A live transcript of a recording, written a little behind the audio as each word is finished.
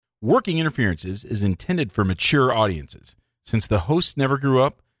Working Interferences is intended for mature audiences. Since the hosts never grew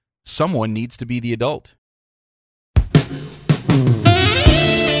up, someone needs to be the adult.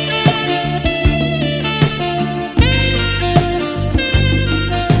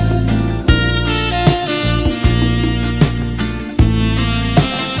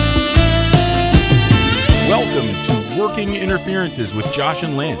 Welcome to Working Interferences with Josh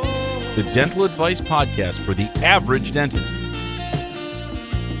and Lance, the dental advice podcast for the average dentist.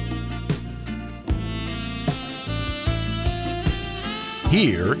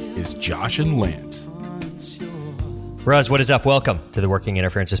 Here is Josh and Lance. Ruz, what is up? Welcome to the Working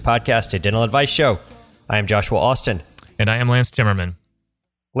Interferences podcast, a dental advice show. I am Joshua Austin. And I am Lance Timmerman.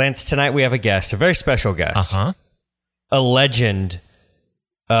 Lance, tonight we have a guest, a very special guest. A legend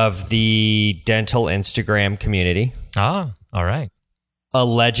of the dental Instagram community. Ah, all right. A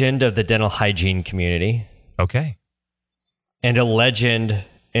legend of the dental hygiene community. Okay. And a legend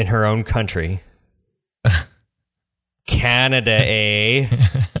in her own country. Canada, eh?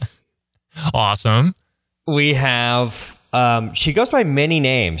 Awesome. We have, she goes by many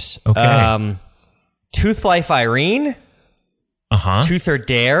names. Okay. Tooth Life Irene. Tooth or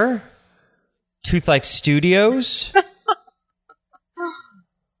Dare. Tooth Life Studios.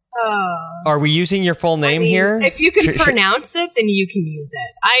 Are we using your full name here? If you can pronounce it, then you can use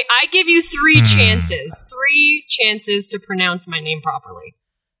it. I give you three chances. 3 chances to pronounce my name properly.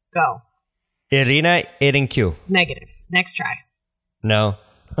 Go. Irina Irincu. Negative. Next try. No.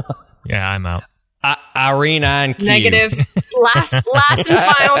 Yeah, I'm out. Irina and Q. Negative. Last and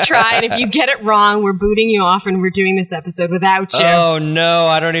final try. And if you get it wrong, we're booting you off and we're doing this episode without you. Oh, no.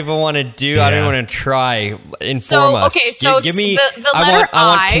 I don't even want to do. Yeah. I don't want to try. Inform us. Okay, so give me the letter I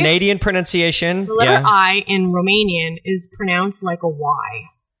want I. Canadian pronunciation. The letter I in Romanian is pronounced like a Y.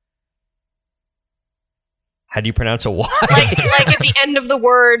 How do you pronounce a Y? Like at the end of the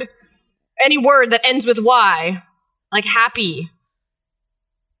word, any word that ends with Y. Like happy.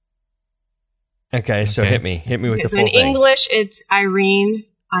 Okay, so hit me with the So full in thing. English, it's Irene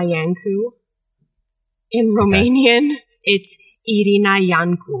Iancu. In Romanian, it's Irina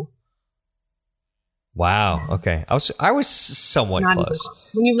Iancu. Wow. Okay, I was somewhat Not even close. close.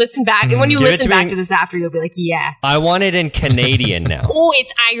 When you listen back, Give it to me. to this after, you'll be like, yeah. I want it in Canadian now. Oh,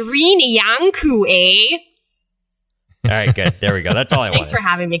 it's Irene Iancu, eh? All right, good. There we go. That's all I Thanks wanted. for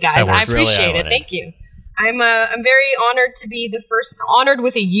having me, guys. That was I appreciate really I it. wanted. Thank you. I'm very honored to be the first. Honored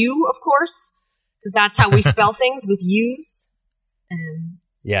with a U, of course, because that's how we spell things, with U's.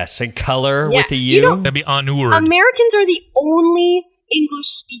 Yes, and color Yeah, with the U. you know- That'd be honored. Americans are the only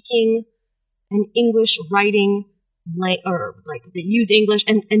English-speaking and English-writing that use English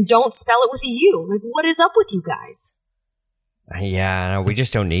and don't spell it with a U. Like, what is up with you guys? Yeah, no, we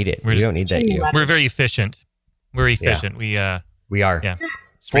just don't need it. We're We don't need just that too U. many We're very efficient. We're efficient. We are. Yeah.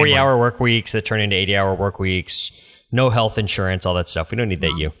 40-hour work weeks that turn into 80-hour work weeks. No health insurance, all that stuff. We don't need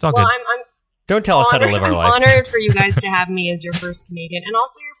that U. It's all Well, good. I'm Don't tell us how to honored, live our I'm life. honored for you guys to have me as your first Canadian and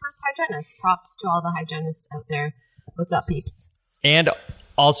also your first hygienist. Props to all the hygienists out there. What's up, peeps? And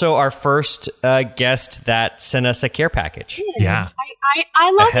also our first guest that sent us a care package. Yeah.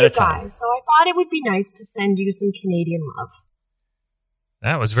 I love Ahead you of time. guys, so I thought it would be nice to send you some Canadian love.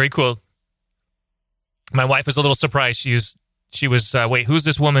 That was very cool. My wife was a little surprised. She was wait, who's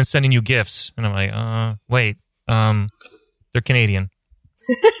this woman sending you gifts? And I'm like, wait, they're Canadian.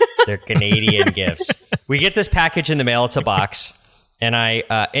 They're Canadian gifts. We get this package in the mail. It's a box. And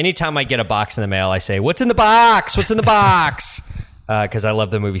anytime I get a box in the mail, I say, "What's in the box? What's in the box?" Because I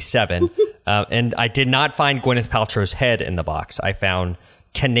love the movie Seven. And I did not find Gwyneth Paltrow's head in the box. I found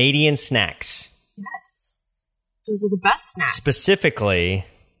Canadian snacks. Yes. Those are the best snacks. Specifically,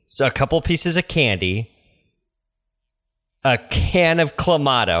 so a couple pieces of candy, a can of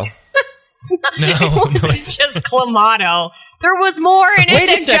Clamato. It was just Clamato. There was more in it Wait a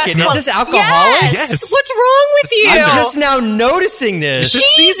than second, just is this alcoholic? Yes. What's wrong with you? I'm just now noticing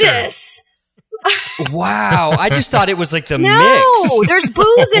this. Jesus. Wow, I just thought it was like the No, mix. there's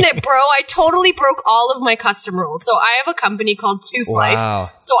booze in it, bro. I totally broke all of my custom rules. So I have a company called Tooth Life. Wow.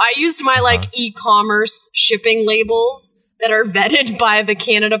 So I used my e-commerce shipping labels that are vetted by the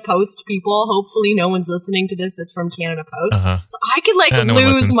Canada Post people. Hopefully no one's listening to this that's from Canada Post. So I could No one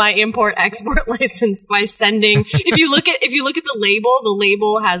lose listens. my import-export license by sending if you look at the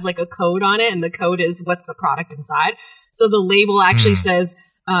label has like a code on it and the code is what's the product inside. So the label actually says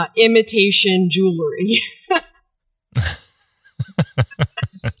imitation jewelry.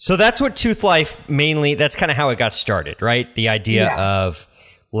 So that's what Tooth Life mainly, that's kind of how it got started, right? The idea of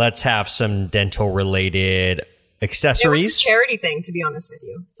let's have some dental related It was accessories. a charity thing, to be honest with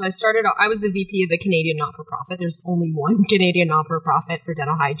you. So I was the VP of a Canadian not-for-profit. There's only one Canadian not-for-profit for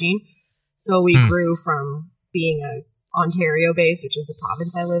dental hygiene. So we grew from being a Ontario base, which is the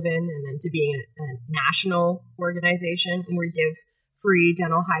province I live in, and then to being a national organization, and we give free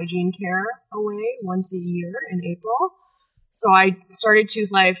dental hygiene care away once a year in April. So I started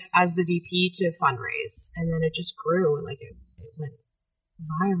Tooth Life as the VP to fundraise, and then it just grew, and it went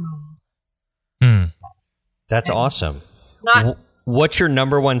viral. That's awesome. Not What's your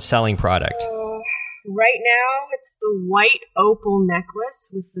number one selling product? right now. It's the white opal necklace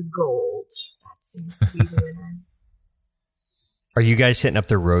with the gold. That seems to be the winner. Are you guys hitting up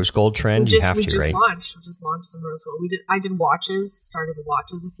the rose gold trend? We just right? launched some rose gold. I did watches. Started the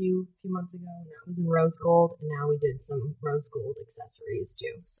watches a few months ago, and that was in rose gold. And now we did some rose gold accessories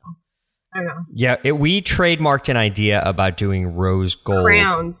too. So I don't know. Yeah, we trademarked an idea about doing rose gold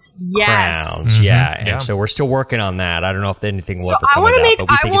crowns. Yes, crowns. Yeah, and so we're still working on that. I don't know if anything will. So ever come of that, but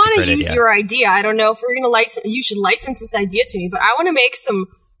we think it's a great use idea. your idea. I don't know if we're going to license. You should license this idea to me, but I want to make some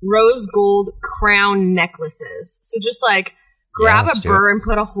rose gold crown necklaces. So just grab let's a do burr and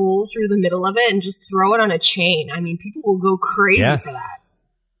put a hole through the middle of it and just throw it on a chain. I mean, people will go crazy for that.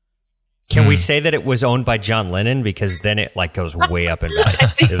 Can we say that it was owned by John Lennon? Because then it goes way up in value.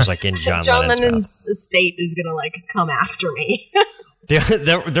 It was in John Lennon's estate is going to come after me.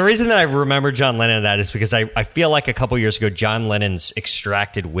 The reason that I remember John Lennon that is because I feel like a couple years ago, John Lennon's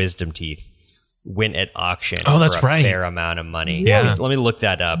extracted wisdom teeth went at auction for a fair amount of money. Yeah. Let me look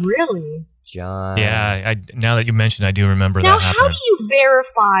that up. Really? John. Yeah, now that you mentioned, I do remember now, that happening. How do you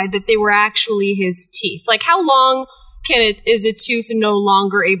verify that they were actually his teeth? How long is a tooth no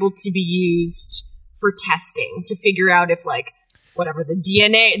longer able to be used for testing to figure out if whatever the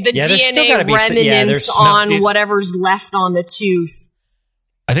DNA remnants on whatever's left on the tooth?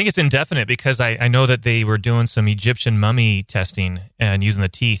 I think it's indefinite because I know that they were doing some Egyptian mummy testing and using the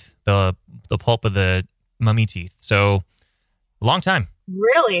teeth, the pulp of the mummy teeth. So, a long time.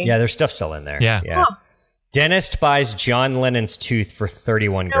 Really? Yeah, there's stuff still in there. Yeah. Huh. Dentist buys John Lennon's tooth for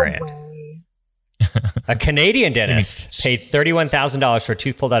 $31,000. No way. A Canadian dentist paid $31,000 for a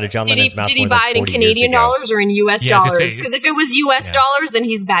tooth pulled out of John Lennon's mouth. Did he buy it in Canadian dollars or in U.S. dollars? Because if it was U.S. dollars, then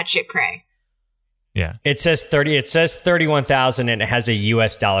he's batshit cray. Yeah. It says 31,000 and it has a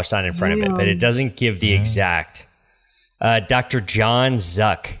US dollar sign in front of it, but it doesn't give the exact. Dr. John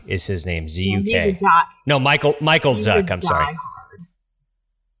Zuck is his name. Z-U-K. No, Michael Zuck. I'm sorry.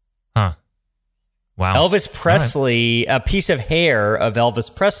 Huh. Wow. Elvis Presley, a piece of hair of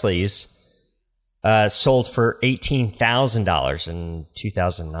Elvis Presley's sold for $18,000 in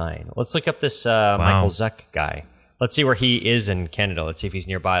 2009. Let's look up this Michael Zuck guy. Let's see where he is in Canada. Let's see if he's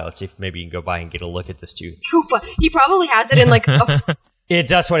nearby. Let's see if maybe you can go by and get a look at this tooth. He probably has it in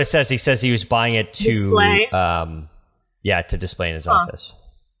That's what it says. He says he was buying it to display. To display in his office.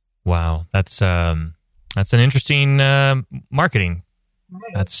 Wow, that's an interesting marketing.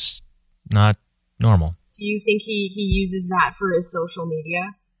 Right. That's not normal. Do you think he uses that for his social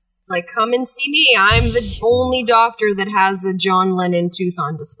media? It's come and see me. I'm the only doctor that has a John Lennon tooth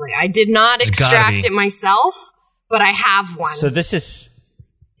on display. I did not extract it myself, but I have one. So this is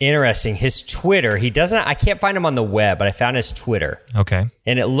interesting. His Twitter, I can't find him on the web, but I found his Twitter. Okay.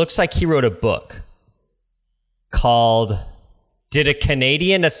 And it looks like he wrote a book called Did a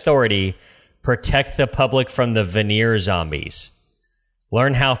Canadian Authority Protect the Public from the Veneer Zombies?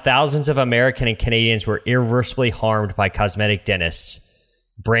 Learn how thousands of American and Canadians were irreversibly harmed by cosmetic dentists,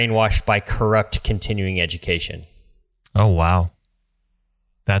 brainwashed by corrupt continuing education. Oh, wow.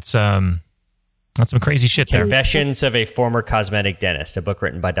 That's some crazy shit there. Confessions of a Former Cosmetic Dentist, a book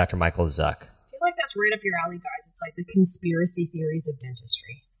written by Dr. Michael Zuck. I feel like that's right up your alley, guys. It's the conspiracy theories of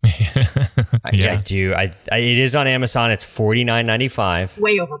dentistry. I do. It is on Amazon. It's $49.95.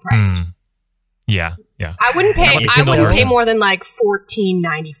 Way overpriced. Yeah. I wouldn't pay more than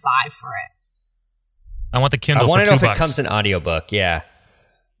 $14.95 for it. I want the Kindle. I want to know if $2. it comes in audiobook. Yeah,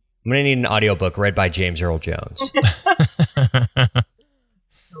 I'm gonna need an audiobook read by James Earl Jones. So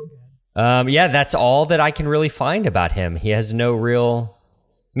good. That's all that I can really find about him. He has no real.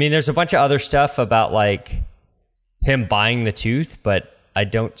 I mean, there's a bunch of other stuff about him buying the tooth, but I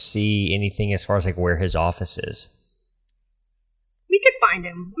don't see anything as far as where his office is. We could find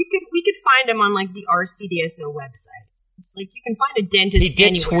him. We could find him on the RCDSO website. It's you can find a dentist. He did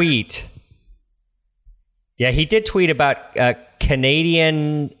anywhere. tweet. Yeah, he did tweet about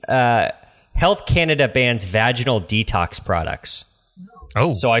Canadian Health Canada bans vaginal detox products.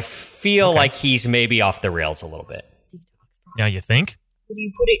 Oh, So I feel like he's maybe off the rails a little bit. yeah. You think? What do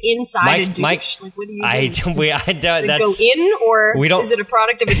you put it inside a douche? What do you do? I don't. Does it go in, or we don't- is it a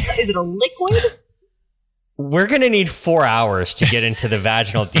product of its? Is it a liquid? We're going to need 4 hours to get into the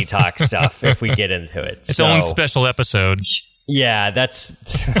vaginal detox stuff if we get into it. Its own special episode. Yeah, that's...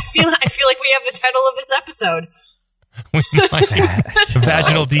 I feel like we have the title of this episode.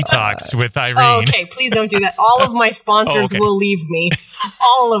 Vaginal detox with Irene. Oh, okay, please don't do that. All of my sponsors will leave me.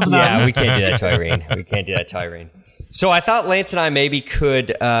 All of them. Yeah, we can't do that to Irene. So I thought Lance and I maybe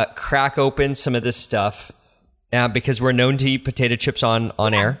could crack open some of this stuff because we're known to eat potato chips on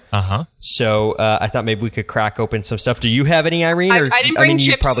air. Uh-huh. So I thought maybe we could crack open some stuff. Do you have any, Irene? I didn't bring chips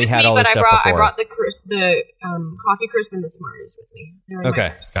you probably with had me, all but this I stuff brought before. the coffee crisp and the Smarties with me. They're in my Okay,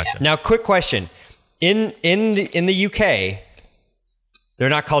 purse. gotcha. Yeah. Now, quick question: in the UK, they're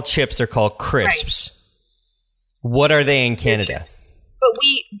not called chips; they're called crisps. What are they in They're Canada? chips. But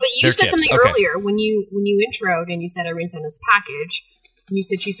you They're said chips, something okay. earlier when you introed and you said Irene sent us a package and you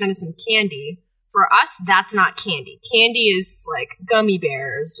said she sent us some candy. For us, that's not candy. Candy is like gummy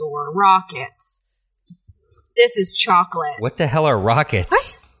bears or rockets. This is chocolate. What the hell are rockets?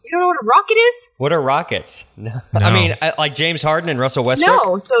 What? You don't know what a rocket is? What are rockets? No. No. I mean, like James Harden and Russell Westbrook.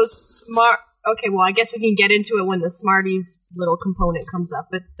 No. So smart. Okay, well, I guess we can get into it when the Smarties little component comes up.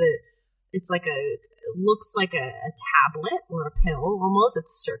 But it's like it looks like a tablet or a pill almost.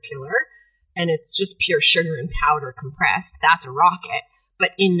 It's circular and it's just pure sugar and powder compressed. That's a rocket.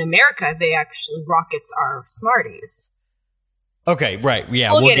 But in America, rockets are Smarties. Okay, right.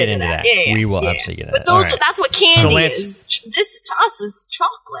 Yeah, We'll we'll get into that. Yeah, we will yeah. absolutely get into But that. All right. that's what candy So Lance- is. This to us is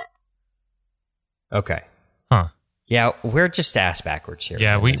chocolate. Okay. Huh. Yeah, we're just ass backwards here.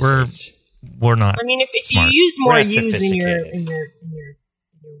 Yeah, in we're the States. not. I mean, if you Smart. use more We're not use in your sophisticated.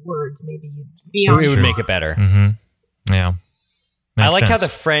 words, maybe you'd be on It would true. make it better. Mm-hmm. Yeah. I Makes like how the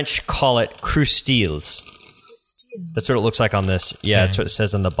sense. French call it croustilles. That's what it looks like on this. Yeah, that's what it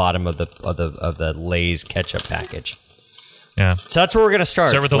says on the bottom of the Lay's ketchup package. Yeah. So that's where we're going to start.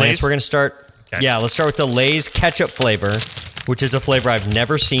 Start with the Lance, Lay's? We're going to start. Okay. Yeah, let's start with the Lay's ketchup flavor, which is a flavor I've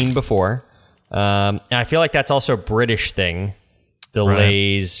never seen before. And I feel like that's also a British thing. The Right.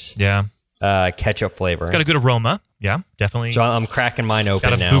 Lay's Yeah. ketchup flavor. It's got a good aroma. Yeah, definitely. So I'm cracking mine open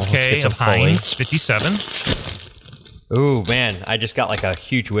Got a now. Let's bouquet get some of Heinz Foley. 57. Ooh, man, I just got like a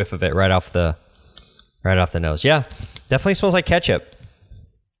huge whiff of it right off the nose. Yeah, definitely smells like ketchup.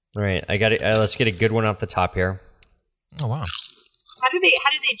 All right, I got it. Let's get a good one off the top here. Oh, wow. How do they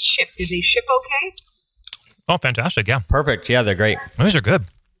ship? Did they ship okay? Oh, fantastic. Yeah. Perfect. Yeah, they're great. Those are good.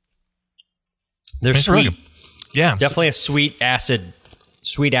 They're These are really sweet. good. Yeah. Definitely a sweet acid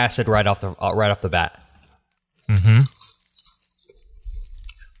right off the bat. Mm-hmm.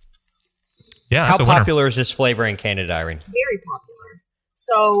 Yeah. How that's a winner. popular is this flavor in Canada, Irene? Very popular.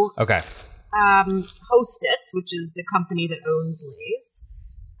 So Okay. Hostess, which is the company that owns Lay's,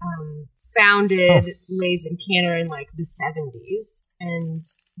 founded Lay's in Canada in like the 70s, and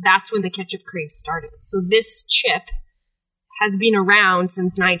that's when the ketchup craze started. So this chip has been around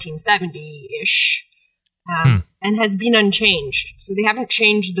since 1970-ish, and has been unchanged. So they haven't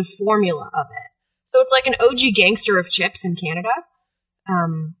changed the formula of it. So it's like an OG gangster of chips in Canada.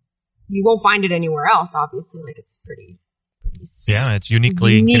 You won't find it anywhere else, obviously. Like it's pretty Yeah, it's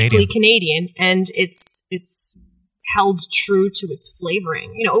uniquely Canadian, and it's held true to its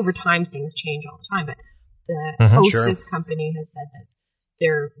flavoring. You know, over time things change all the time, but the Hostess company has said that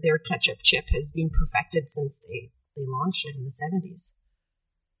their ketchup chip has been perfected since they launched it in the 70s.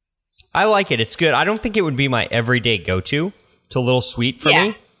 I like it. It's good. I don't think it would be my everyday go-to. It's a little sweet for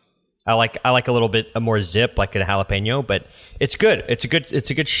me. I like a little bit more zip, like a jalapeno, but it's good. It's a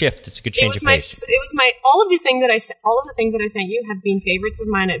good shift. It's a good change of pace. It was my all of the things that I sent you have been favorites of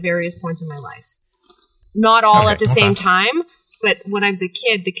mine at various points in my life. Not all at the same time, but when I was a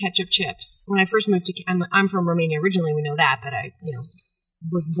kid, the ketchup chips. When I first moved to, I'm from Romania originally. We know that, but I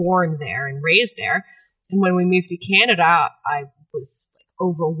was born there and raised there. And when we moved to Canada, I was like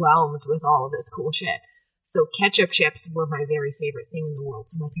overwhelmed with all of this cool shit. So ketchup chips were my very favorite thing in the world.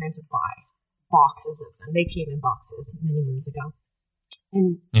 So my parents would buy boxes of them. They came in boxes many moons ago.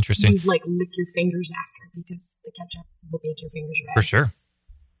 And Interesting. you'd like lick your fingers after because the ketchup will make your fingers red. For sure.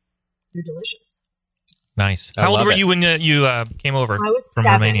 They're delicious. Nice. I How old love were it. you when you came over I was from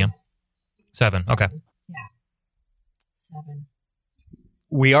 7. Romania? 7. Okay. Yeah. 7.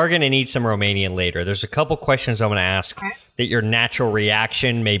 We are going to need some Romanian later. There's a couple questions I'm going to ask Okay. that your natural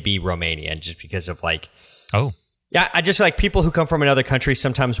reaction may be Romanian, just because of like. Oh. Yeah, I just feel like people who come from another country,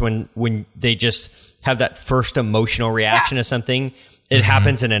 sometimes when they just have that first emotional reaction to something, it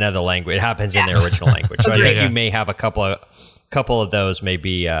happens in another language. It happens in their original language. So I think Yeah. you may have a couple of those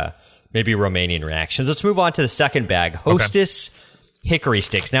maybe Romanian reactions. Let's move on to the second bag. Hostess Hickory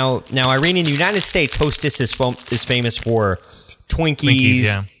Sticks. Now, Irene, in the United States, Hostess is famous for Twinkies,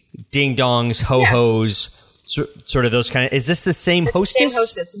 yeah. Ding Dongs, Ho-Hos, sort of those kind of. Is this the same It's Hostess? the same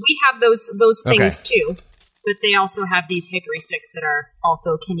Hostess. We have those things too, but they also have these hickory sticks that are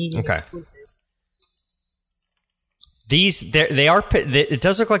also Canadian exclusive. These they are. It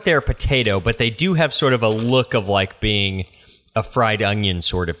does look like they're a potato, but they do have sort of a look of like being a fried onion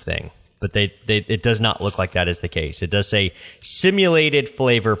sort of thing. But it does not look like that is the case. It does say simulated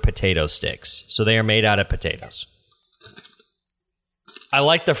flavor potato sticks, so they are made out of potatoes. I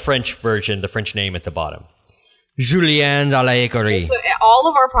like the French version, the French name at the bottom. Julienne à la hickory. So all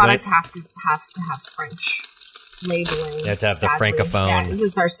of our products have to have French labeling. You have to have the sadly. francophone. Yeah, this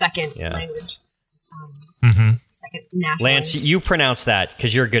is our second language. Second national. Lance, you pronounce that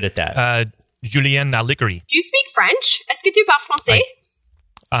because you're good at that. Julienne à l'hickory. Do you speak French? Est-ce que tu parles français?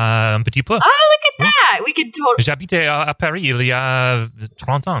 Un petit peu. Oh, look at that. We could totally... J'habitais à Paris il y a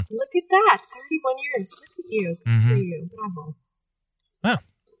 30 ans. Look at that. 31 years. Look at you. Good for you. Bravo. Ah,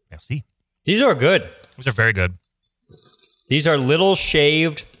 merci. These are good. These are very good. These are little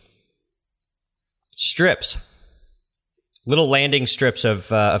shaved strips. Little landing strips of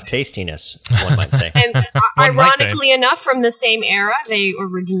tastiness, one might say. And One might say. ironically enough, from the same era, they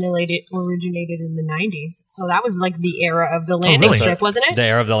originated in the 90s. So that was like the era of the landing really? strip, wasn't it? They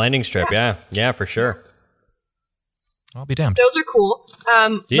are of the landing strip, yeah. Yeah, for sure. I'll be damned. Those are cool.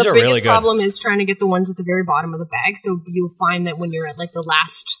 These the are biggest really good. problem is trying to get the ones at the very bottom of the bag. So you'll find that when you're at like the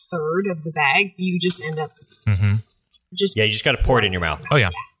last third of the bag, you just end up just Yeah, you just got to pour it in your mouth. Oh,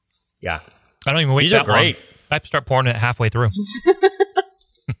 yeah. Yeah. I don't even wait These that are great. long. I start pouring it halfway through.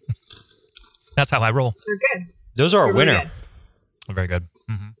 That's how I roll. they're good. Those are a They're really winner. good. Very good.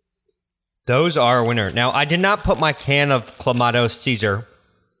 Those are a winner. Now, I did not put my can of Clamato Caesar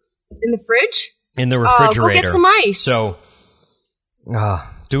In the fridge? in the Oh, refrigerator. go get some ice. So,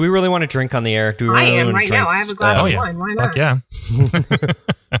 do we really want to drink on the air? Do we really I am want to right drink? now. I have a glass Oh, of yeah. wine. Why Fuck not? yeah.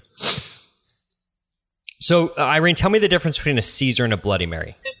 So, Irene, tell me the difference between a Caesar and a Bloody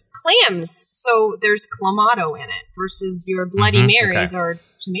Mary. There's clams, so there's clamato in it versus your Bloody Marys Okay. are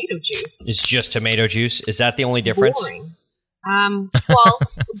tomato juice. It's just tomato juice. Is that the only difference? Boring. Well,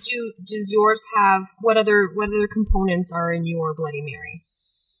 does yours have what other components are in your Bloody Mary?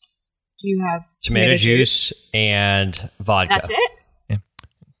 Do you have Tomato juice and vodka. That's it.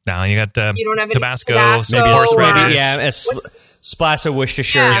 Now you got You don't have any Tabasco, Tabasco maybe or- horseradish. Maybe, yeah, a splash of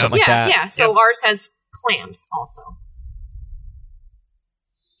Worcestershire or something like that. Yeah. So ours has clams also.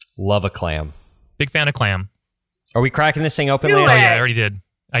 Love a clam. Big fan of clam. Are we cracking this thing open, Do Lance? Oh, it. yeah, I already did.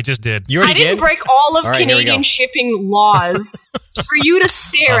 I just did. You already I didn't did? break all of All right, here we Canadian go. shipping laws for you to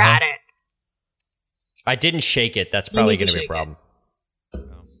stare at it. I didn't shake it. That's probably need to going to be a shake problem.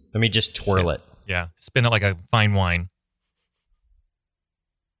 Let me just twirl it. Yeah. Spin it like a fine wine.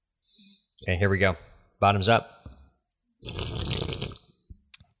 Okay, here we go. Bottoms up.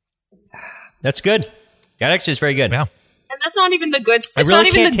 That's good. That actually is very good. Yeah. And that's not even the good stuff. I It's really not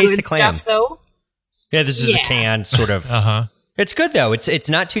even can't the taste good the clam. stuff, though. Yeah, this is a Yeah. canned sort of. Uh-huh. It's good though. It's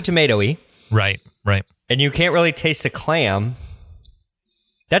not too tomatoey, Right. and you can't really taste the clam.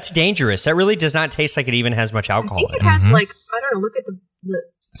 That's dangerous. That really does not taste like it even has much I alcohol think in it it. has like, I don't know, look at the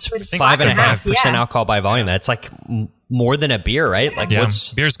It's but it's 5.5% yeah. alcohol by volume. That's like more than a beer, right? Like Yeah.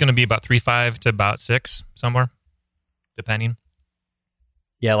 what's Beer's going to be about 3.5 to about 6 somewhere, depending.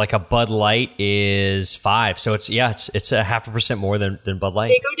 yeah, like a Bud Light is 5. So it's a 0.5% more than Bud Light.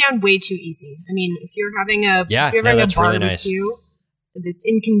 they go down way too easy. I mean, if you're having a Yeah, if you're no, having that's a really nice. barbecue, it's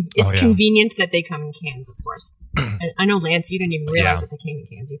Oh, yeah. convenient that they come in cans, of course. And I know Lance, you didn't even realize Yeah. that they came in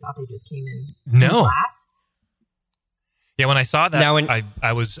cans. You thought they just came in No. glass. Yeah, when I saw that, Now, when-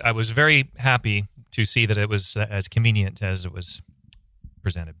 I was very happy to see that it was as convenient as it was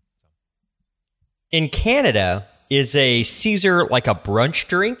presented. In Canada, is a Caesar like a brunch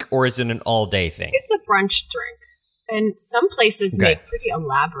drink or is it an all-day thing? It's a brunch drink, and some places Okay. make pretty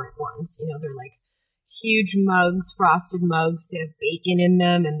elaborate ones. You know, they're like huge mugs, frosted mugs. They have bacon in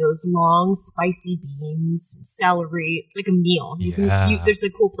them, and those long spicy beans, celery. It's like a meal. Yeah. There's a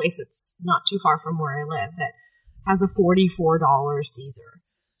cool place that's not too far from where I live that has a $44 Caesar,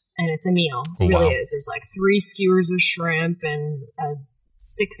 and it's a meal. It Oh, really wow. is. There's like 3 skewers of shrimp and a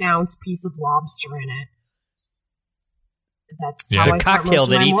 6-ounce piece of lobster in it. That's Yeah. how The I start cocktail most of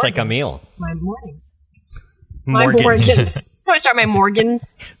that my eats like a mornings. meal. My mornings. Morgans. My Morgans. That's how I start my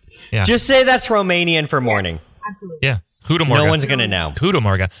Morgans. Yeah. Just say that's Romanian for morning. Yes, absolutely. Yeah. Huda No one's going to know.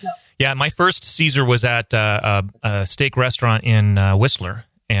 Morga. Yeah, my first Caesar was at a steak restaurant in Whistler,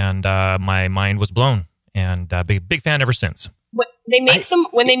 and my mind was blown. And big fan ever since. When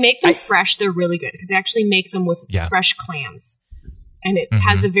they make them fresh, they're really good because they actually make them with Yeah. fresh clams, and it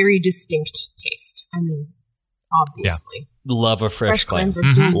has a very distinct taste. I mean, obviously, Love a fresh clam. clams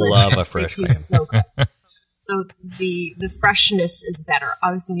are delicious. Love a They fresh taste so good. So the freshness is better.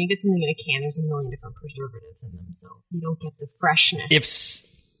 Obviously, when you get something in a can, there's a million different preservatives in them, so you don't get the freshness.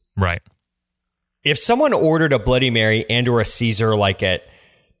 Right. If someone ordered a Bloody Mary and or a Caesar like at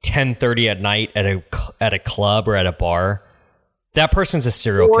 10:30 at night at a club or at a bar, that person's a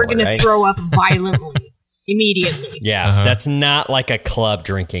serial killer. Or going to throw up violently immediately. Yeah, that's not like a club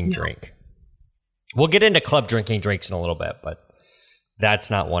drinking drink. We'll get into club drinking drinks in a little bit, but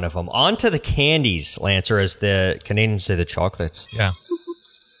that's not one of them. On to the candies, Lancer, as the Canadians say, the chocolates. Yeah.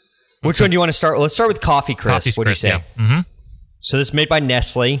 Which one do you want to start? Let's start with Coffee Crisp. Coffee What do you Crisp, say? yeah. Mm-hmm. So this is made by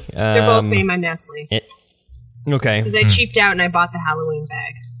Nestle. They're both made by Nestle. Okay. Because I cheaped out and I bought the Halloween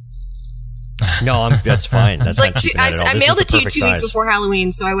bag. No, that's fine. That's It's like not cheaping out at all. I This is mailed the it to you perfect 2 weeks size. before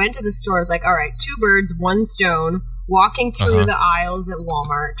Halloween, so I went to the store. I was like, all right, 2 birds, 1 stone, walking through the aisles at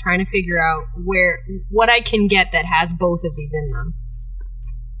Walmart, trying to figure out what I can get that has both of these in them.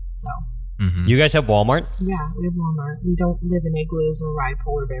 So, You guys have Walmart? yeah, we have Walmart. We don't live in igloos or ride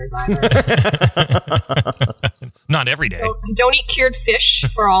polar bears either. Not every day. I don't eat cured fish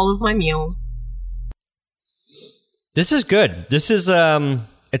for all of my meals. This is good. This is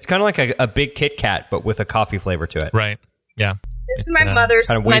it's kind of like a big Kit Kat, but with a coffee flavor to it. Right. Yeah. This is my mother's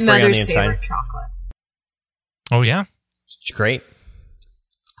kind of wafery on the inside. favorite chocolate. Oh, yeah? It's great.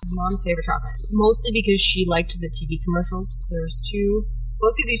 My mom's favorite chocolate. Mostly because she liked the TV commercials. So there's 2.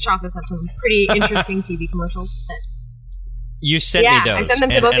 Both of these chocolates have some pretty interesting TV commercials. You sent me those. I sent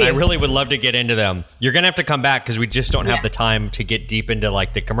them to both of and you. I really would love to get into them. You're going to have to come back because we just don't have the time to get deep into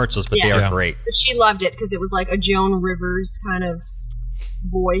like the commercials, but they are great. But she loved it because it was like a Joan Rivers kind of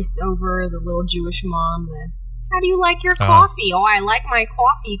voice over the little Jewish mom. How do you like your coffee? Oh, I like my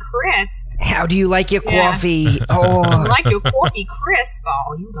coffee crisp. How do you like your coffee? I Oh, like your coffee crisp.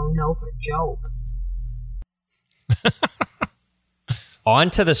 Oh, you don't know for jokes. on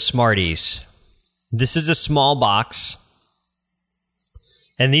to the Smarties. This is a small box.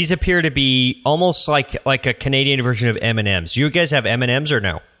 And these appear to be almost like a Canadian version of M&Ms. Do you guys have M&Ms or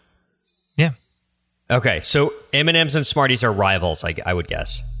no? Yeah. Okay, so M&Ms and Smarties are rivals, I would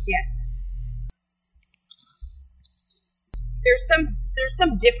guess. Yes. There's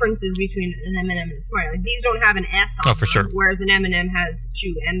some differences between an M&M and a Smartie. Like these don't have an S on them. Oh, for sure. Whereas an M&M has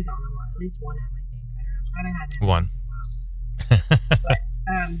 2 M's on them, or at least 1 M, I think. I don't know. I haven't had an One. M&Ms in a while.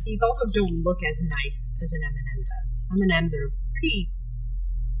 But these also don't look as nice as an M&M does. M&Ms are pretty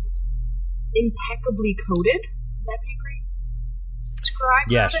impeccably coated. Would that be a great describe?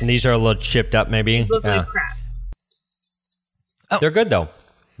 Yes, and these are a little chipped up maybe. These look like crap. They're good though.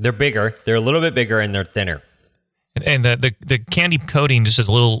 They're bigger. They're a little bit bigger and they're thinner. And the candy coating just is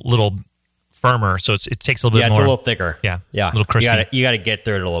a little firmer, so it takes a little bit more. Yeah, it's a little thicker. Yeah, yeah. a little crispy. You got to get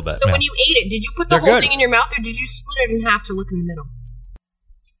through it a little bit. So when you ate it, did you put the They're whole good. thing in your mouth, or did you split it in half to look in the middle?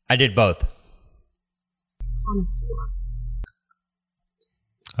 I did both. Connoisseur.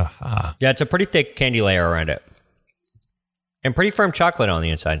 Aha. Yeah, it's a pretty thick candy layer around it, and pretty firm chocolate on the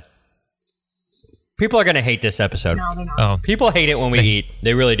inside. People are going to hate this episode. No, they're not. Oh, People hate it when we eat.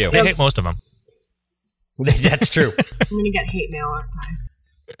 They really do. they hate most of them. That's true. I'm going to get hate mail, aren't I?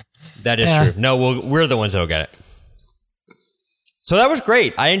 That is true. No, we're the ones that'll get it. So that was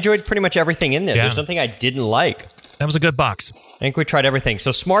great. I enjoyed pretty much everything in there. Yeah. There's nothing I didn't like. That was a good box. I think we tried everything.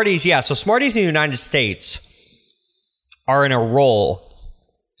 So Smarties, So Smarties in the United States are in a roll,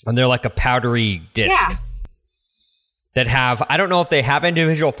 and they're like a powdery disc Yeah. that have, I don't know if they have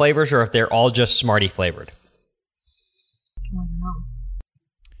individual flavors or if they're all just Smartie flavored. Oh, I don't know.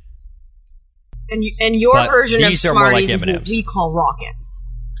 And your But version of these are more like Smarties is what M&Ms. we call rockets.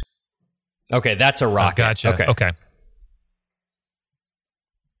 Okay, that's a rocket. Gotcha. Okay.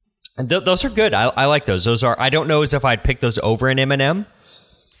 And those are good. I like those. Those are, I don't know as if I'd pick those over an M&M.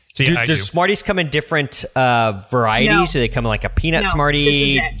 See, I do. Does Smarties come in different varieties? No. Do they come in like a peanut No, Smartie? this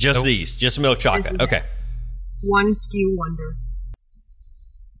is it. Just Nope. these. Just milk chocolate. This is Okay. it. One SKU wonder.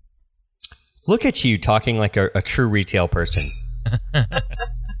 Look at you talking like a true retail person. I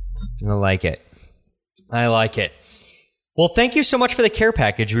like it. I like it. Well, thank you so much for the care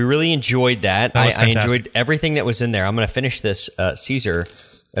package. We really enjoyed that. That was I fantastic. enjoyed everything that was in there. I'm going to finish this Caesar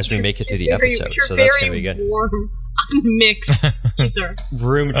as we make it through the Your episode. So that's going to be very good. warm, unmixed Caesar.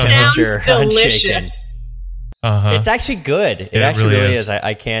 Room Sounds temperature, unshaken. delicious. Uh-huh. It's actually good. It Yeah, it actually really really is. is.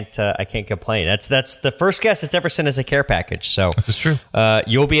 I can't complain. That's the first guest that's ever sent us a care package. So This is true.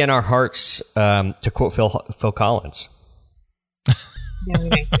 you'll be in our hearts. To quote Phil Collins, Very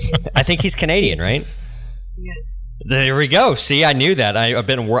nice of you. I think he's Canadian, right? Yes. There we go. See, I knew that. I've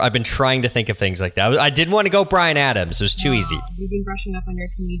been trying to think of things like that. I didn't want to go Bryan Adams. It was too easy. You've been brushing up on your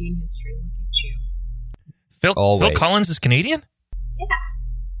Canadian history. Look at you. Phil Always. Collins is Canadian? Yeah.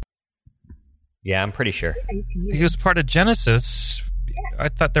 Yeah, I'm pretty sure. Yeah, he's Canadian. He was part of Genesis. I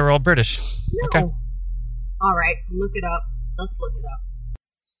thought they were all British. No. Okay. All right, look it up. Let's look it up.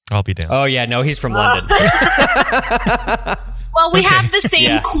 I'll be damned. Oh, yeah, no, he's from London. Well, we have the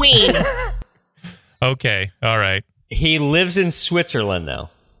same queen. Okay. All right. He lives in Switzerland, though.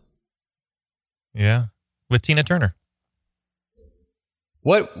 Yeah. With Tina Turner.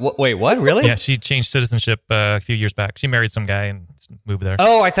 What? Wait, what? Really? Yeah, she changed citizenship a few years back. She married some guy and moved there.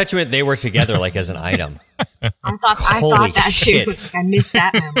 Oh, I thought you meant they were together, like as an item. I Holy thought that shit. too. I missed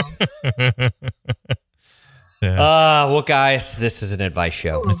that memo. Yeah. Well, guys, this is an advice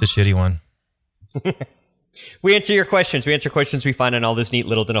show. It's a shitty one. We answer your questions. We answer questions we find on all those neat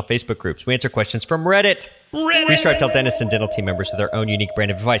little dental Facebook groups. We answer questions from Reddit. We start to help dentists and dental team members with their own unique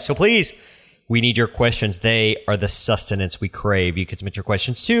brand of advice. So please, we need your questions. They are the sustenance we crave. You can submit your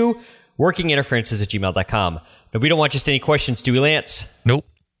questions to workinginterferences@gmail.com. Now, we don't want just any questions, do we, Lance? Nope.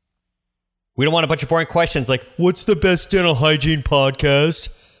 We don't want a bunch of boring questions like, what's the best dental hygiene podcast?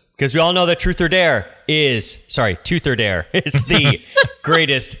 Because we all know that Truth or Dare is the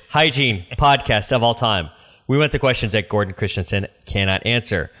greatest hygiene podcast of all time. We want the questions that Gordon Christensen cannot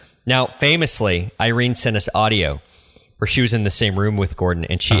answer. Now, famously, Irene sent us audio where she was in the same room with Gordon,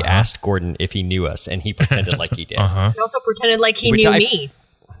 and she asked Gordon if he knew us, and he pretended like he did. He also pretended like he Which knew I- me.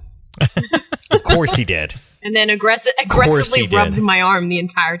 Of course he did. And then course aggressively he did. rubbed my arm the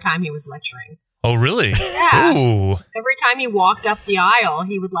entire time he was lecturing. Oh, really? Yeah. Ooh. Every time he walked up the aisle,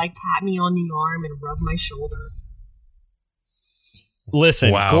 he would like pat me on the arm and rub my shoulder.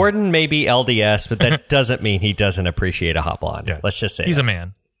 Listen, Wow. Gordon may be LDS, but that doesn't mean he doesn't appreciate a hot blonde. Yeah. Let's just say He's that. a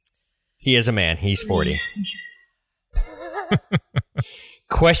man. He is a man. He's 40.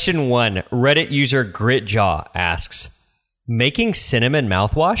 Question 1. Reddit user Gritjaw asks, making cinnamon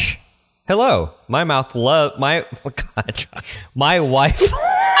mouthwash? Hello. My mouth my wife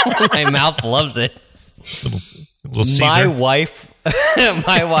my mouth loves it. Little Caesar.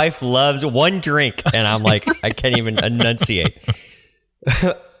 My wife loves one drink, and I'm like, I can't even enunciate.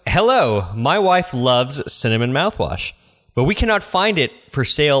 Hello, my wife loves cinnamon mouthwash, but we cannot find it for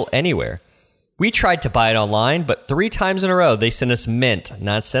sale anywhere. We tried to buy it online, but 3 times in a row they sent us mint,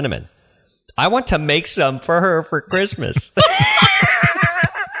 not cinnamon. I want to make some for her for Christmas.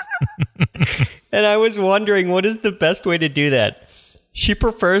 And I was wondering, what is the best way to do that? She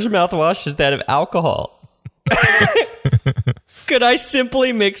prefers mouthwash instead of alcohol. Could I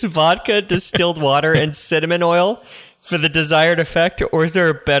simply mix vodka, distilled water, and cinnamon oil for the desired effect, or is there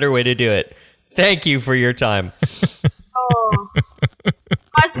a better way to do it? Thank you for your time. Oh.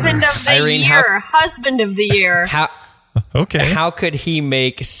 Husband of the Irene, year. Husband of the year. Okay. How could he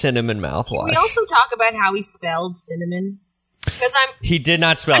make cinnamon mouthwash? We also talk about how he spelled cinnamon. Because He did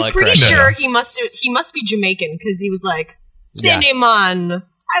not spell I'm it pretty correctly. sure he must be Jamaican because he was like, cinnamon.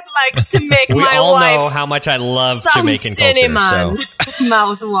 I'd like to make We my all wife know how much I love some Jamaican culture. cinnamon So.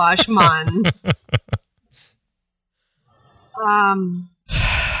 mouthwash, man.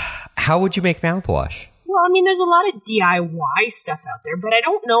 How would you make mouthwash? Well, I mean, there's a lot of DIY stuff out there, but I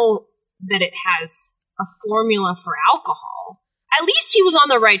don't know that it has a formula for alcohol. At least he was on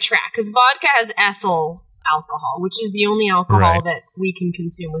the right track because vodka has ethyl alcohol, which is the only alcohol Right. that we can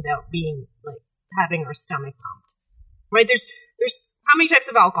consume without being like having our stomach pumped. Right? There's how many types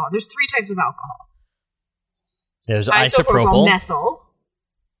of alcohol? There's 3 types of alcohol. There's isopropyl, methyl,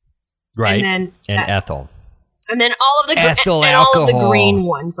 right, and then ethyl. and then all of the Ethyl and all of the alcohol. green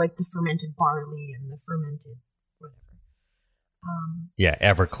ones, like the fermented barley and the fermented whatever. Yeah,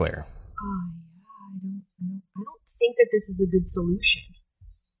 Everclear. I don't think that this is a good solution.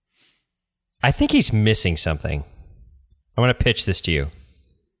 I think he's missing something. I want to pitch this to you.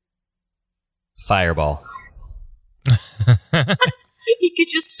 Fireball. He could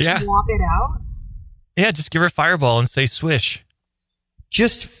just Yeah. swap it out. Yeah, just give her a fireball and say swish.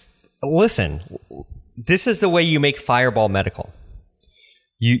 Just listen. This is the way you make Fireball medical.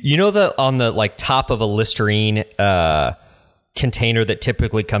 You know that on the like top of a Listerine container that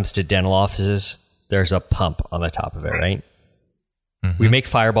typically comes to dental offices, there's a pump on the top of it, right? We make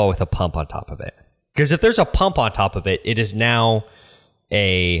Fireball with a pump on top of it. Because if there's a pump on top of it, it is now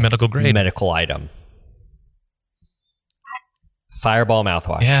a Medical grade. medical item. Fireball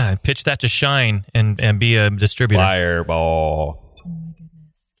mouthwash. Yeah, and pitch that to Shine and be a distributor. Fireball. Oh my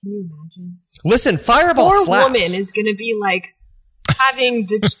goodness. Can you imagine? Listen, Fireball Poor slaps. woman is going to be like having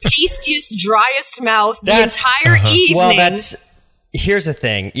the pastiest, driest mouth the That's- entire evening. Well, here's the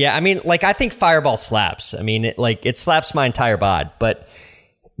thing. Yeah, I mean, like, I think Fireball slaps. I mean, it slaps my entire bod. But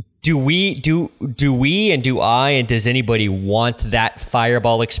do we and do I and does anybody want that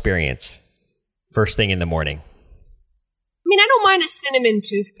Fireball experience first thing in the morning? I mean, I don't mind a cinnamon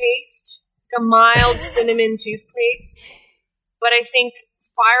toothpaste a mild cinnamon toothpaste. But I think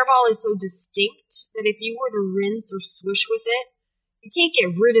Fireball is so distinct that if you were to rinse or swish with it, you can't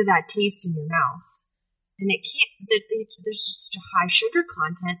get rid of that taste in your mouth. And it can't, there's just a high sugar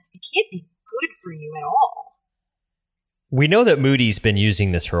content. It can't be good for you at all. We know that Moody's been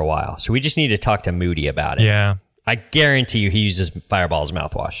using this for a while, so we just need to talk to Moody about it. Yeah. I guarantee you he uses Fireball as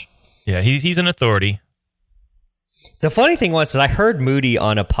mouthwash. Yeah, he's an authority. The funny thing was that I heard Moody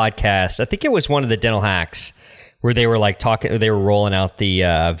on a podcast. I think it was one of the Dental Hacks where they were like talking. They were rolling out the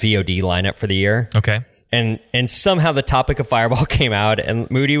VOD lineup for the year. Okay. And somehow the topic of Fireball came out, and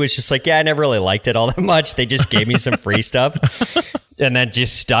Moody was just like, "Yeah, I never really liked it all that much. They just gave me some free stuff, and that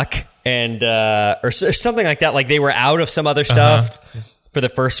just stuck." And or something like that. Like they were out of some other stuff for the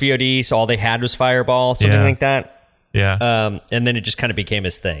first VOD, so all they had was Fireball, something like that. Yeah. And then it just kind of became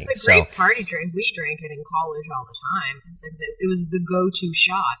his thing. It's a great party drink. We drank it in college all the time. It was the go-to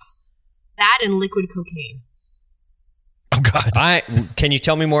shot. That and liquid cocaine. Oh, God. Can you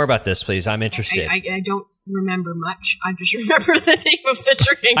tell me more about this, please? I'm interested. I don't remember much. I just remember the name of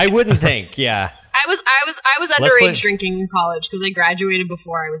the drink. I wouldn't think, yeah. I was underage drinking in college because I graduated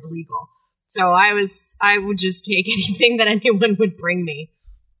before I was legal. So I would just take anything that anyone would bring me.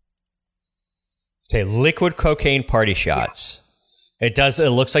 Okay, liquid cocaine party shots. Yeah. It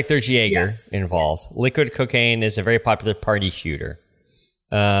looks like there's Jaeger involved. Yes. Liquid cocaine is a very popular party shooter.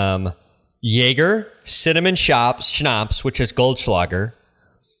 Jaeger, cinnamon schnapps, which is Goldschlager,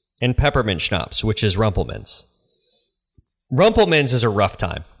 and peppermint schnapps, which is Rumpelmans. Rumpelmans is a rough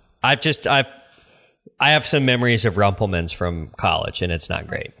time. I have some memories of Rumpelmans from college, and it's not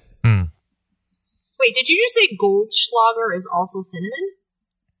great. Wait, did you just say Goldschlager is also cinnamon?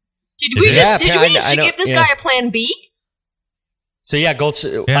 Did we just give this guy a plan B? So yeah,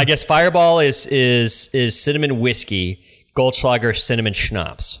 I guess Fireball is cinnamon whiskey. Goldschlager cinnamon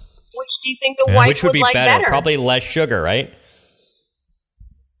schnapps. Which do you think the wife would like better? Probably less sugar, right?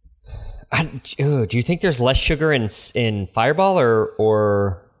 Do you think there's less sugar in Fireball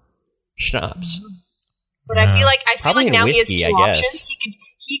or schnapps? But I feel like now whiskey, he has two options.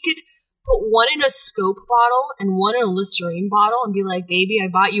 He could put one in a Scope bottle and one in a Listerine bottle and be like, "Baby, I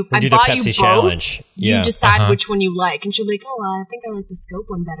bought you both. Challenge. You decide which one you like." And she'll be like, "Oh, I think I like the Scope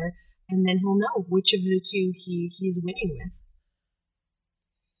one better." And then he'll know which of the two he's winning with.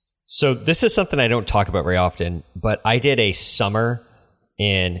 So this is something I don't talk about very often, but I did a summer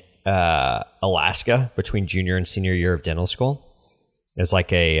in Alaska between junior and senior year of dental school. It was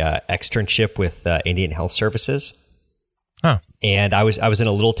like a externship with Indian Health Services. Oh. And I was in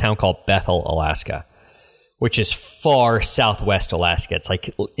a little town called Bethel, Alaska, which is far southwest Alaska. It's like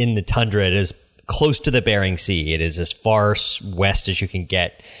in the tundra. It is close to the Bering Sea. It is as far west as you can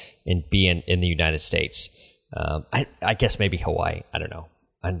get and be in the United States. I guess maybe Hawaii. I don't know.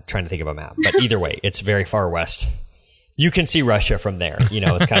 I'm trying to think of a map. But either way, it's very far west. You can see Russia from there.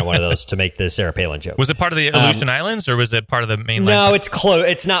 It's kind of one of those to make the Sarah Palin joke. Was it part of the Aleutian Islands, or was it part of the mainland? No, it's close.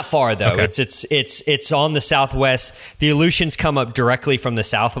 It's not far though. Okay. It's on the southwest. The Aleutians come up directly from the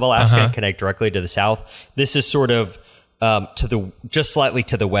south of Alaska and connect directly to the south. This is sort of just slightly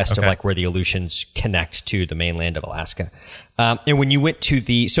to the west of like where the Aleutians connect to the mainland of Alaska. And when you went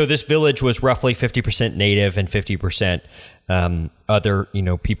to so this village was roughly 50% native and 50% other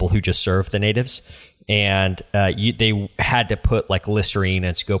people who just served the natives. And they had to put like Listerine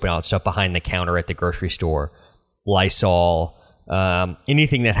and Scope and all that stuff behind the counter at the grocery store. Lysol,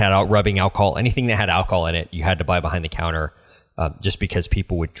 anything that had rubbing alcohol, anything that had alcohol in it, you had to buy behind the counter just because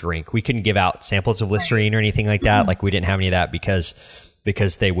people would drink. We couldn't give out samples of Listerine or anything like that. Like we didn't have any of that because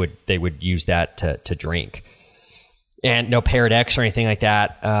they would use that to drink. And no Paradex or anything like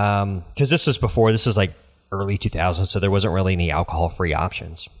that. Because this was like early 2000s, so there wasn't really any alcohol-free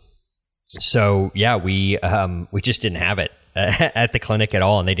options. So yeah, we just didn't have it at the clinic at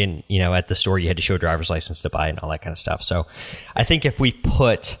all, and they didn't. At the store you had to show a driver's license to buy it and all that kind of stuff. So I think if we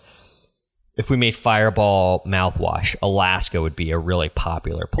made Fireball mouthwash, Alaska would be a really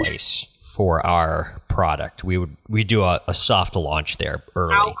popular place for our product. We'd do a soft launch there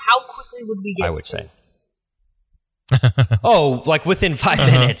early. How quickly would we get? I would say. Oh, like within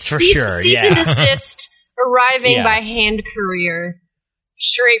 5 minutes for sure. Cease and desist arriving by hand courier.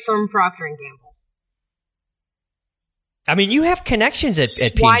 Straight from Procter & Gamble. I mean, you have connections at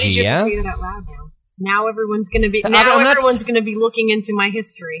PG, Why did you have to say that out loud now? Now everyone's going to be looking into my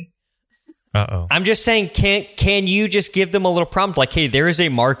history. Uh-oh. I'm just saying, can you just give them a little prompt like, hey, there is a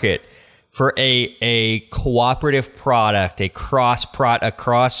market for a cooperative product, a cross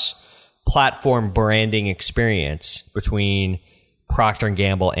platform branding experience between Procter &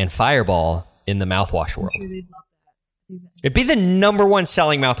 Gamble and Fireball in the mouthwash world. I'm sure they'd love that. It'd be the number one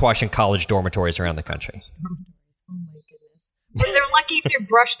selling mouthwash in college dormitories around the country. Oh my goodness. But they're lucky if they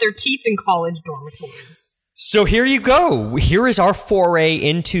brush their teeth in college dormitories. So here you go. Here is our foray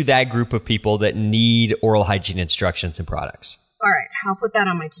into that group of people that need oral hygiene instructions and products. All right, I'll put that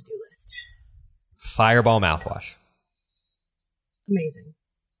on my to-do list. Fireball mouthwash. Amazing.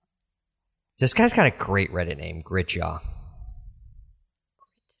 This guy's got a great Reddit name, Gritjaw.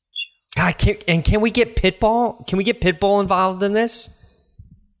 God, can we get Pitbull? Can we get Pitbull involved in this?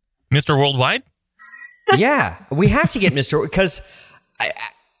 Mr. Worldwide? Yeah, we have to get Mr. Because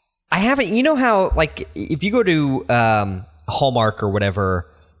I haven't. You know how, like, if you go to Hallmark or whatever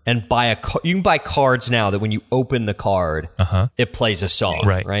and buy you can buy cards now that when you open the card, it plays a song.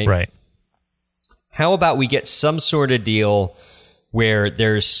 Right. How about we get some sort of deal where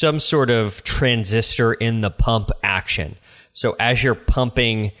there's some sort of transistor in the pump action? So as you're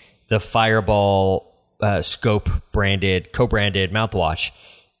pumping the Fireball Scope co-branded mouthwash,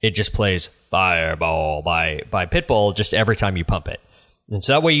 it just plays Fireball by Pitbull just every time you pump it. And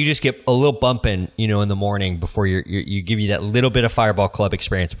so that way you just get a little bump in the morning before you give you that little bit of Fireball Club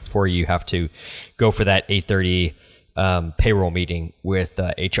experience before you have to go for that 8:30 payroll meeting with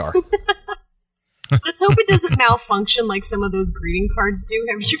HR. Let's hope it doesn't malfunction like some of those greeting cards do.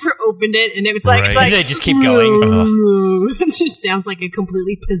 Have you ever opened it and it's like, they just keep going. It just sounds like a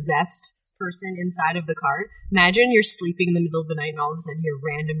completely possessed person inside of the card. Imagine you're sleeping in the middle of the night and all of a sudden you hear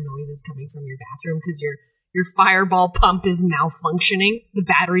random noises coming from your bathroom because your Fireball pump is malfunctioning. The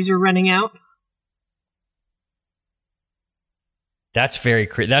batteries are running out. That's very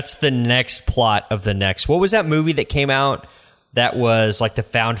creepy. That's the next plot of the next. What was that movie that came out that was like the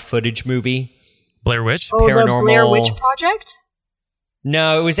found footage movie? Blair Witch? Oh, the Blair Witch Project?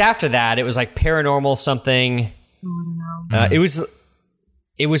 No, it was after that. It was like paranormal something. Oh, I don't know. It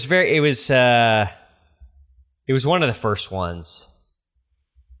was one of the first ones.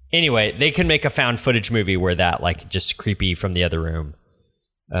 Anyway, they can make a found footage movie where that, like, just creepy from the other room.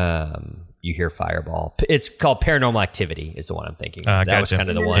 You hear Fireball. It's called Paranormal Activity is the one I'm thinking. That was kind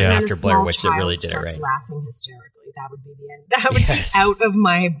of the one after Blair Witch that really did it right. Laughing hysterically. That would be the end. That would be out of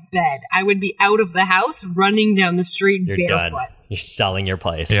my bed. I would be out of the house, running down the street You're barefoot. Done. You're selling your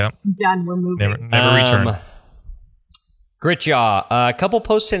place. Yeah. Done. We're moving. Never return. Gritjaw. A couple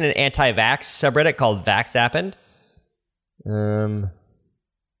posts in an anti-vax subreddit called Vax Happened. Wait,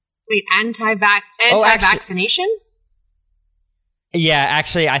 anti-vaccination? Yeah,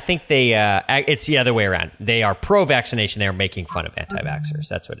 actually, I think it's the other way around. They are pro-vaccination. They are making fun of anti-vaxxers.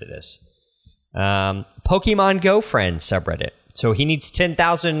 That's what it is. Pokemon Go friends subreddit. So he needs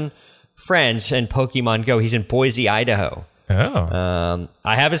 10,000 friends in Pokemon Go. He's in Boise, Idaho. Oh.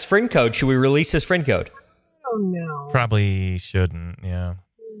 I have his friend code. Should we release his friend code? Oh, no. Probably shouldn't, yeah.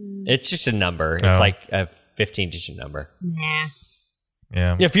 It's just a number. It's like a 15-digit number. Nah.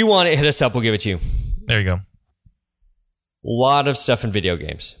 Yeah. If you want it, hit us up. We'll give it to you. There you go. A lot of stuff in video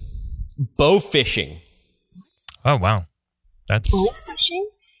games. Bow fishing. Oh, wow. That's Bow fishing?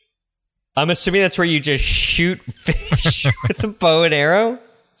 I'm assuming that's where you just shoot fish with a bow and arrow?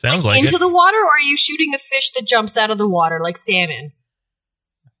 Sounds like into it. the water, or are you shooting a fish that jumps out of the water like salmon?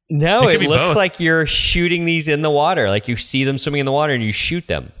 No, It could it be looks both. like you're shooting these in the water. Like you see them swimming in the water and you shoot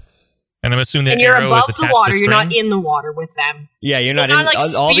them. And I'm assuming that And you're arrow above is the attached water. to You're not string? in the water with them. Yeah, you're So not it's in. not like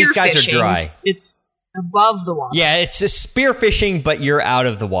All these guys are spearfishing. dry. It's above the water. Yeah, it's a spear fishing, but you're out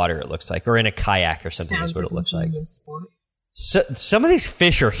of the water, it looks like. Or in a kayak or something Sounds is what like it looks a like. genius sport. So, some of these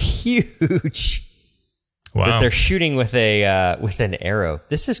fish are huge. Wow. That they're shooting with an arrow.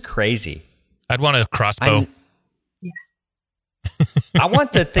 This is crazy. I'd want a crossbow. I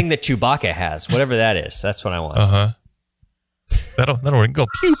want the thing that Chewbacca has, whatever that is. That's what I want. That'll work. Go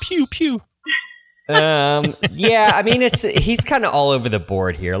pew, pew, pew. Yeah, I mean, he's kind of all over the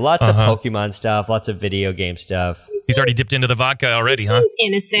board here. Lots of Pokemon stuff, lots of video game stuff. He's already dipped into the vodka already, He huh? seems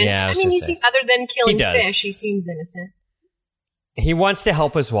innocent. Yeah, I I was mean, gonna he say. seems, other than killing He does. fish, he seems innocent. He wants to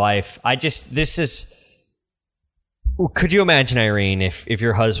help his wife. Could you imagine, Irene, if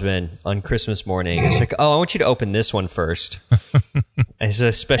your husband on Christmas morning is like, oh, I want you to open this one first. It's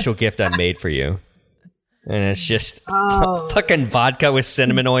a special gift I made for you. And it's just fucking vodka with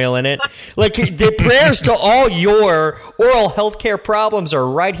cinnamon oil in it. Like, the prayers to all your oral health care problems are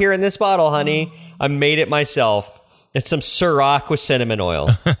right here in this bottle, honey. I made it myself. It's some Ciroc with cinnamon oil.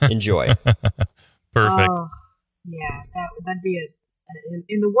 Enjoy. Perfect. Oh, yeah, that'd be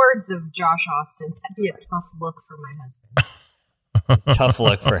in the words of Josh Austin, that'd be a tough look for my husband. Tough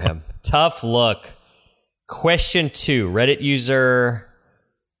look for him. Tough look. Question 2. Reddit user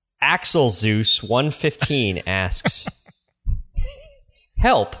Axel Zeus 115 asks,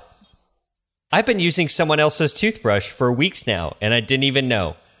 help. I've been using someone else's toothbrush for weeks now, and I didn't even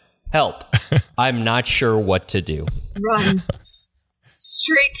know. Help. I'm not sure what to do. Run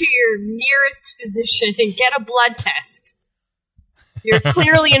straight to your nearest physician and get a blood test. You're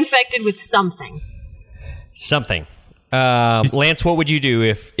clearly infected with something. Something. Lance, what would you do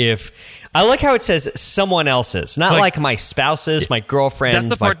if I like how it says someone else's, not like my spouse's, my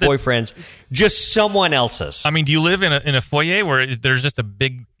girlfriend's, my boyfriend's, just someone else's. I mean, do you live in a foyer where there's just a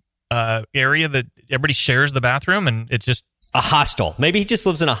big area that everybody shares the bathroom and it's just a hostel? Maybe he just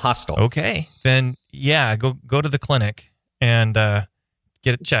lives in a hostel. Okay, then yeah, go to the clinic and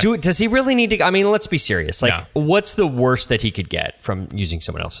get it checked. Does he really need to? I mean, let's be serious. Like, No. what's the worst that he could get from using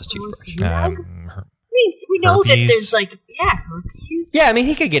someone else's toothbrush? I mean, we know that herpes. there's like, herpes. Yeah, I mean,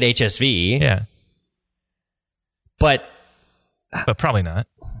 he could get HSV. Yeah, but probably not.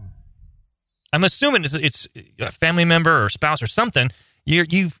 I'm assuming it's a family member or spouse or something.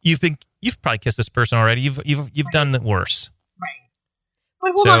 You've probably kissed this person already. You've done the worse. Right.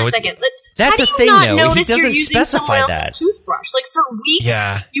 But hold on a second. That's how a do you thing, not though. notice He you're doesn't using someone specify else's that. toothbrush? Like for weeks,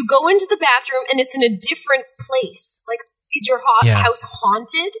 Yeah. you go into the bathroom and it's in a different place. Like, is your house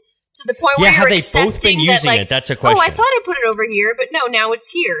haunted to the point where have you're they both accepting been that? using Like, it? That's a question. oh, I thought I put it over here, but no, now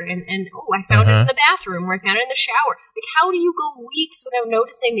it's here, and I found it in the bathroom, or I found it in the shower. Like, how do you go weeks without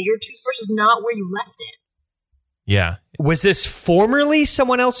noticing that your toothbrush is not where you left it? Yeah. Was this formerly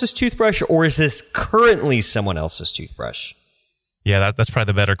someone else's toothbrush, or is this currently someone else's toothbrush? Yeah, that's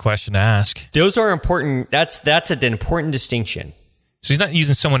probably the better question to ask. Those are important. That's an important distinction. So he's not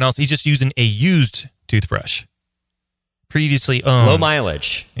using someone else. He's just using a used toothbrush. Previously owned. Low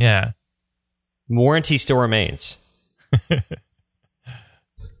mileage. Yeah. Warranty still remains.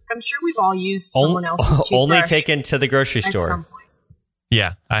 I'm sure we've all used someone else's toothbrush. Only taken to the grocery at store. some point.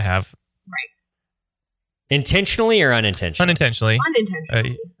 Yeah, I have. Right. Intentionally or unintentionally? Unintentionally.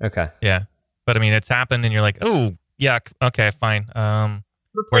 Unintentionally. Okay. Yeah. But I mean, it's happened and you're like, oh, yuck. Okay, fine.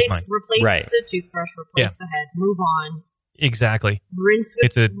 Replace Right. the toothbrush, replace the head, move on. Exactly. Rinse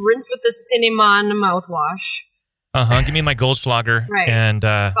with the cinnamon mouthwash. Give me my Goldschlager. Right. And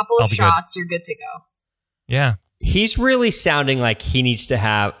A couple I'll of be shots, you're good to go. Good. Yeah. He's really sounding like he needs to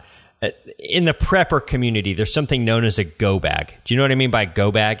have, in the prepper community, there's something known as a go bag. Do you know what I mean by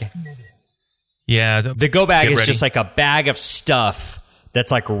go bag? Yeah. The go bag Get is ready. just like a bag of stuff that's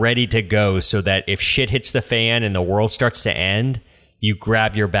like ready to go so that if shit hits the fan and the world starts to end, you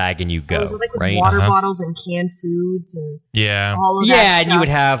grab your bag and you go. Was it like with right? water bottles and canned foods and Yeah. all of that Yeah, stuff? and you would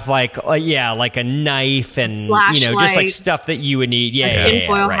have like a knife and just like Flashlight. stuff that you would need. Yeah, a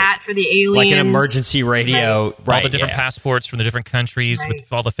tinfoil hat for the aliens. like an emergency radio. Right. All the different passports from the different countries Right.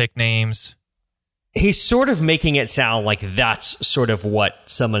 with all the fake names. He's sort of making it sound like that's sort of what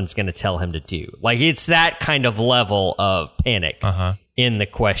someone's going to tell him to do. Like it's that kind of level of panic. In the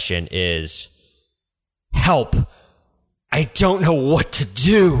question is, help. I don't know what to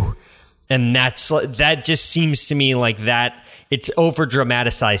do. And that just seems to me like that it's over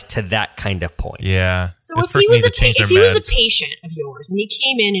dramatized to that kind of point. Yeah. So This if he person was needs to change their if he was meds. a patient of yours and he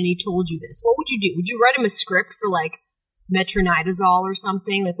came in and he told you this, what would you do? Would you write him a script for like metronidazole or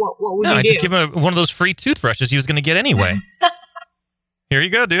something? Like what would No, you I do? just give him one of those free toothbrushes he was going to get anyway. Here you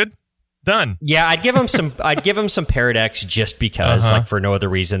go, dude. Done. Yeah, I'd give him some Paradex just because, like for no other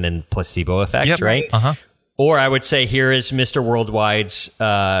reason than placebo effect, Yep. right? Uh-huh. Or I would say, here is Mr. Worldwide's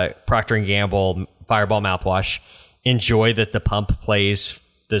Procter & Gamble Fireball mouthwash. Enjoy that the pump plays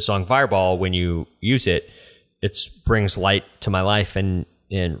the song Fireball when you use it. It brings light to my life and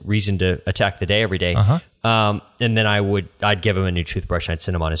reason to attack the day every day. And then I'd give him a new toothbrush and I'd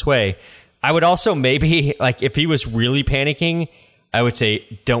send him on his way. I would also maybe, like, if he was really panicking, I would say,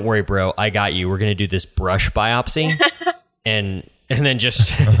 don't worry, bro. I got you. We're going to do this brush biopsy. and then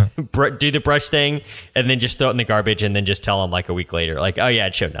just do the brush thing and then just throw it in the garbage and then just tell him like a week later, like, oh yeah,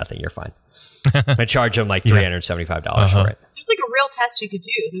 it showed nothing. You're fine. I charge him like $375 for it. There's like a real test you could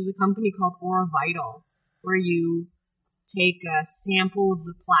do. There's a company called Aura Vital where you take a sample of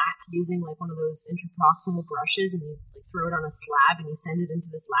the plaque using like one of those interproximal brushes and you like throw it on a slab and you send it into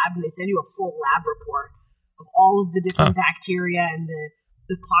this lab and they send you a full lab report of all of the different bacteria and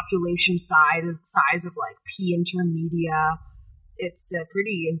the population size of like P intermedia. It's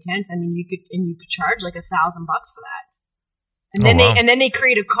pretty intense. I mean, you could charge like $1,000 for that. And then they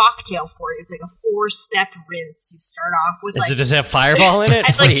create a cocktail for you. It's like a 4-step rinse. You start off with Does it have Fireball in it?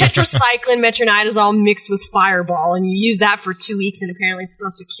 it's like Please. tetracycline, metronidazole mixed with Fireball, and you use that for 2 weeks, and apparently it's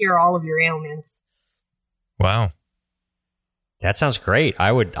supposed to cure all of your ailments. Wow. That sounds great.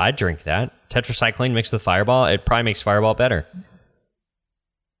 I'd drink that. Tetracycline mixed with Fireball. It probably makes Fireball better.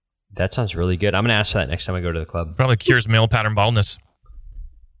 That sounds really good. I'm going to ask for that next time I go to the club. Probably cures male pattern baldness.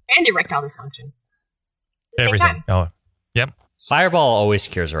 And erectile dysfunction. At the same Everything. time. Oh, yep. Fireball always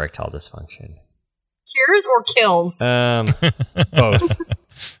cures erectile dysfunction. Cures or kills Both.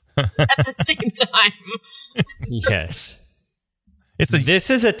 at the same time. Yes. It's a. This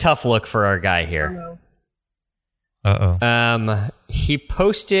is a tough look for our guy here. He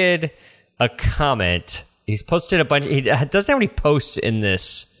posted a comment. He's posted a bunch. He doesn't have any posts in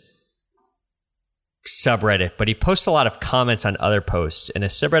this subreddit, but he posts a lot of comments on other posts in a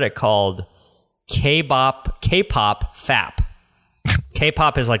subreddit called K-pop FAP.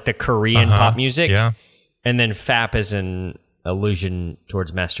 K-pop is like the Korean pop music, Yeah. and then FAP is an allusion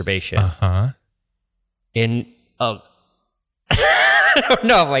towards masturbation. I don't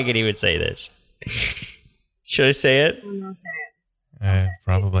know if I can even say this. Should I say it? I'm going to say it.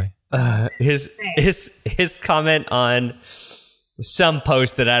 Probably. His comment on some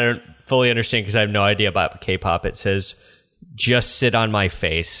post that I don't fully understand because I have no idea about K-pop. It says, "Just sit on my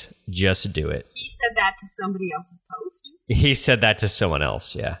face, just do it." He said that to somebody else's post? He said that to someone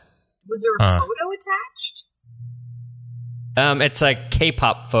else. Yeah. Was there a photo attached? It's like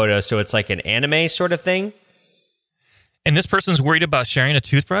K-pop photo, so it's like an anime sort of thing. And this person's worried about sharing a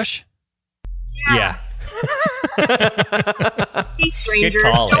toothbrush? Yeah. Hey, stranger,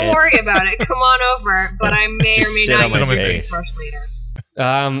 Good call, don't Ed. worry about it. Come on over, but I may Just or may sit not on my use your face. toothbrush later.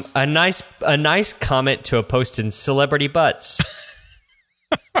 A nice comment to a post in Celebrity Butts.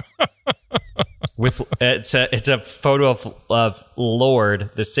 With it's a photo of Lorde,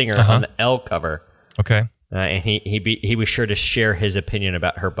 the singer, on the L cover, Okay. and he was sure to share his opinion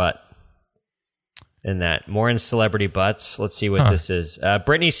about her butt. And that more in Celebrity Butts. Let's see what this is.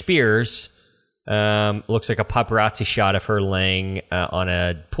 Britney Spears looks like a paparazzi shot of her laying on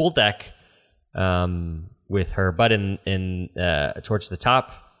a pool deck with her butt in towards the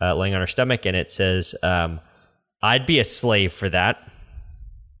top, laying on her stomach, and it says, "I'd be a slave for that."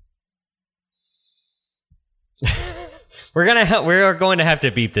 We're going to have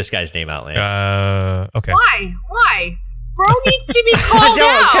to beep this guy's name out, Lance. Okay. Why? Bro needs to be called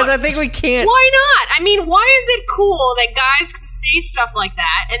out. Because I think we can't. Why not? I mean, why is it cool that guys can say stuff like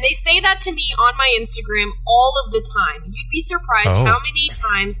that? And they say that to me on my Instagram all of the time. You'd be surprised how many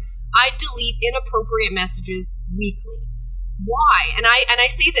times I delete inappropriate messages weekly. Why? And I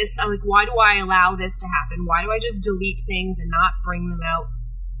say this, I'm like, why do I allow this to happen? Why do I just delete things and not bring them out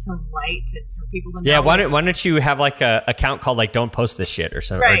to light for people to know? Yeah, why don't you have like a account called like "Don't post this shit" or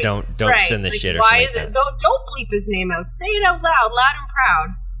something, Right, or don't right. send this Like, shit or why something. is like it? that. Don't bleep his name out. Say it out loud and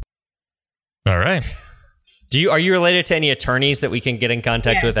proud. All right. Are you related to any attorneys that we can get in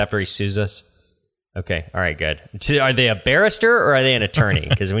contact Yes. with after he sues us? Okay, all right, good. Are they a barrister or are they an attorney?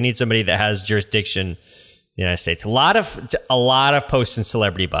 Because we need somebody that has jurisdiction in the United States. A lot of posts in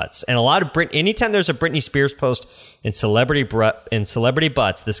Celebrity Butts, and a lot of anytime there's a Britney Spears post in Celebrity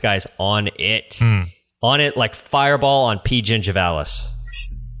Butts, this guy's on it, on it like Fireball on P. Gingivalis.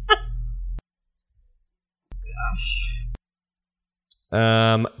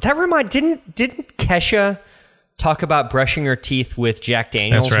 That didn't Kesha talk about brushing her teeth with Jack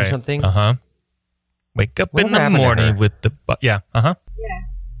Daniels That's right. or something? Wake up What in the happened to her? morning with the... Yeah. Yeah.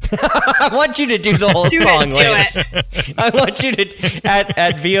 I want you to do the whole Do it, song, do Lance. I want you to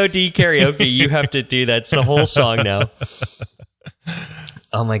at VOD karaoke. You have to do that. It's the whole song now.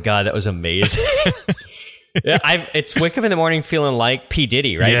 Oh my god, that was amazing. Yeah, it's wake up in the morning feeling like P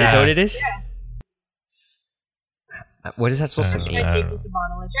Diddy, right? Yeah. Is that what it is? Yeah. What is that supposed to My mean? teeth with a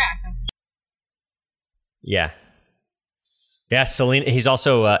bottle of Jack. That's Yeah. Yeah, Selena. He's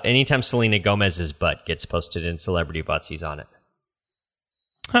also anytime Selena Gomez's butt gets posted in Celebrity Butts, he's on it.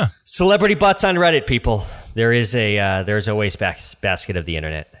 Huh. Celebrity Butts on Reddit, people. There's a waste basket of the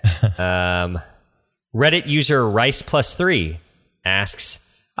internet. Reddit user Rice+3 asks,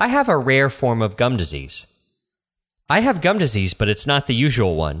 "I have a rare form of gum disease. I have gum disease, but it's not the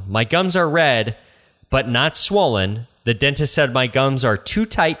usual one. My gums are red, but not swollen. The dentist said my gums are too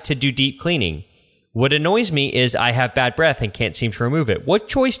tight to do deep cleaning. What annoys me is I have bad breath and can't seem to remove it. What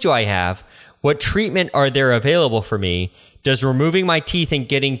choice do I have? What treatment are there available for me? Does removing my teeth and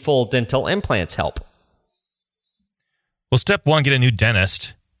getting full dental implants help?" Well, step one, get a new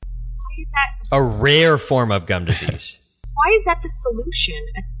dentist. why is that? A rare form of gum disease. Why is that the solution?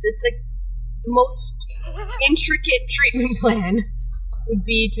 It's like the most intricate treatment plan would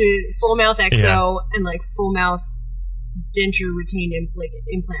be to full mouth exo and like full mouth denture retained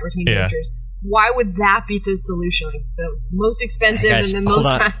implant retained Yeah. dentures. Why would that be the solution? Like the most expensive Guys, and the hold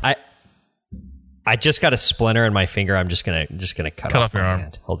most on. time. I just got a splinter in my finger. I'm just gonna cut Cut off your my arm.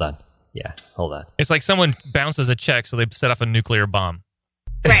 hand. Hold on. Yeah, hold on. It's like someone bounces a check, so they set off a nuclear bomb.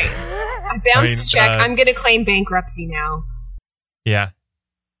 Right. I bounced a check. I'm going to claim bankruptcy now. Yeah.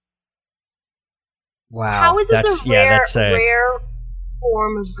 Wow. How is this that's rare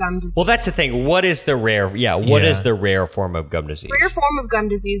form of gum disease? Well, that's the thing. What is the rare? Yeah, what is the rare form of gum disease? Rare form of gum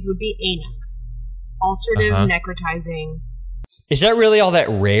disease would be ANUG, ulcerative necrotizing. Is that really all that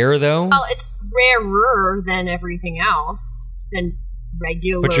rare, though? Well, it's rarer than everything else, than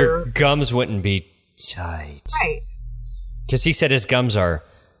regular. But your gums wouldn't be tight. Right. Because he said his gums are.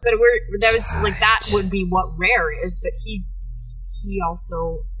 But that would be what rare is, but he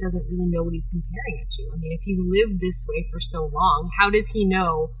also doesn't really know what he's comparing it to. I mean, if he's lived this way for so long, how does he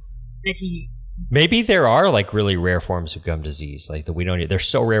know that he... Maybe there are like really rare forms of gum disease, like that they're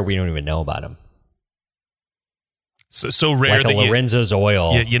so rare we don't even know about them. So rare like that a Lorenzo's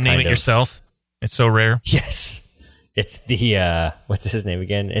oil. You name it yourself. It's so rare. Yes. It's the what's his name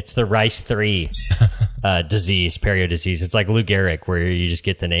again? It's the Rice 3 disease, perio disease. It's like Lou Gehrig, where you just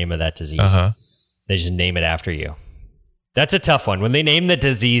get the name of that disease. They just name it after you. That's a tough one. When they name the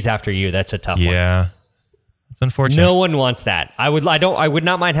disease after you, that's a tough one. Yeah. It's unfortunate. No one wants that. I would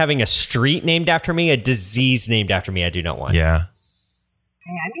not mind having a street named after me, a disease named after me. I do not want. Yeah.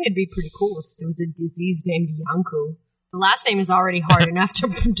 I mean, it'd be pretty cool if there was a disease named Yanku. The last name is already hard enough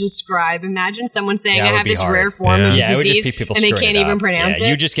to describe. Imagine someone saying, I have this rare form of it would just disease, be people and they can't even pronounce it.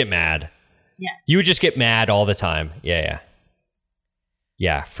 You just get mad. Yeah. You would just get mad all the time. Yeah.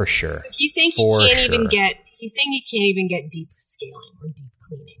 Yeah, for sure. So he's saying he can't even get deep scaling or deep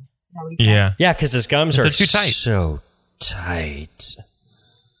cleaning. Is that what he said? Yeah, because his gums are too tight. So tight.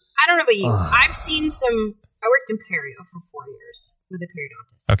 I don't know about you. I've seen some... I worked in perio for 4 years with a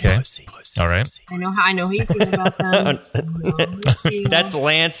periodontist. Okay. All right. I know how you feel about them. That's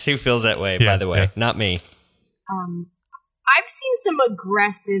Lance who feels that way, by the way. Not me. I've seen some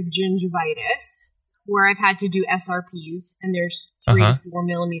aggressive gingivitis where I've had to do SRPs and there's 3 to 4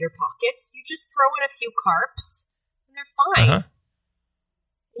 millimeter pockets. You just throw in a few carps and they're fine. And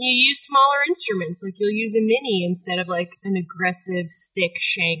you use smaller instruments, like you'll use a mini instead of like an aggressive, thick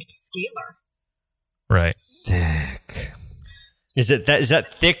shanked scaler. Right. Thick. Is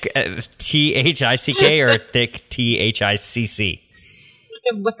that thick THICK or thick THICC?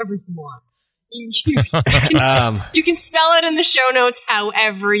 Whatever you want. You can spell it in the show notes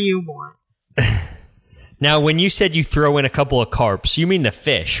however you want. Now, when you said you throw in a couple of carps, you mean the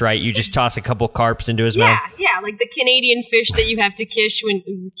fish, right? You just toss a couple of carps into his mouth? Yeah, like the Canadian fish that you have to kiss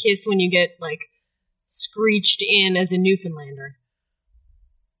when you get like screeched in as a Newfoundlander.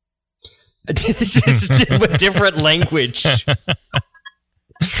 This is a different language.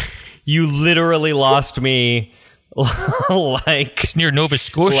 You literally lost me like... It's near Nova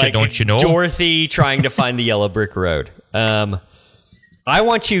Scotia, like don't you know? Dorothy trying to find the yellow brick road. I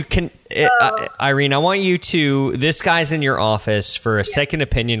want you... Irene, I want you to... This guy's in your office for a second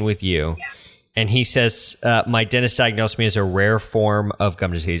opinion with you. Yeah. And he says, my dentist diagnosed me as a rare form of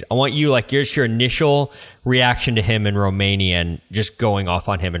gum disease. I want you, just your initial reaction to him in Romanian, just going off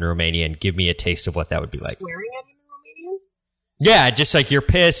on him in Romanian. Give me a taste of what that would be like. Swearing at him in Romanian? Yeah, just like you're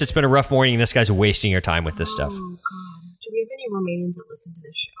pissed. It's been a rough morning. And this guy's wasting your time with this stuff. Oh, God. Do we have any Romanians that listen to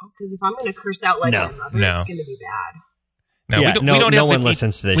this show? Because if I'm going to curse out like my mother, it's going to be bad. No one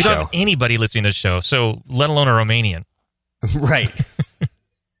listens to this we show. We don't have anybody listening to this show, so let alone a Romanian. Right.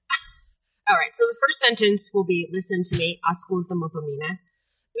 All right, so the first sentence will be, listen to me, ascultă-mă pe mine.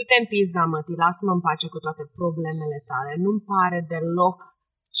 Du-te în pizda, mă, lasă-mă în pace cu toate problemele tale. Nu-mi pare deloc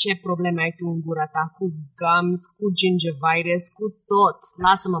ce probleme ai tu în gura ta cu gums, cu gingivitis, cu tot.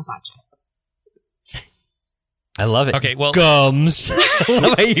 Lasă-mă în pace. I love it. Okay, well, gums.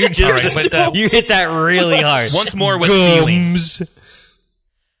 You just you hit that really hard. Once more with feeling.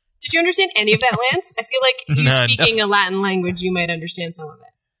 Did you understand any of that, Lance? I feel like you speaking a Latin language, you might understand some of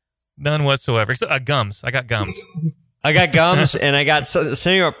it. None whatsoever. Except gums. I got gums. I got gums, and I got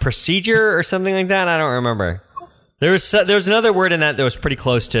something about procedure or something like that. I don't remember. There was another word in that was pretty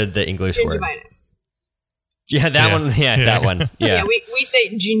close to the English word. Gingivitis. Yeah, that one. Yeah, that one. Yeah. We say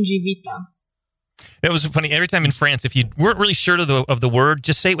gingivita. It was funny. Every time in France, if you weren't really sure of the word,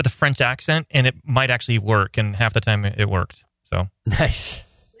 just say it with a French accent, and it might actually work. And half the time, it worked. So nice.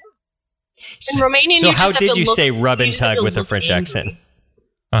 In Romanian, so you how just did have to you look, say rub and you just have tug to with a look French angry. accent?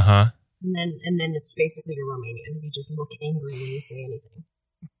 And then it's basically your Romanian. You just look angry when you say anything.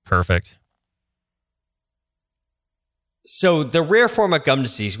 Perfect. So the rare form of gum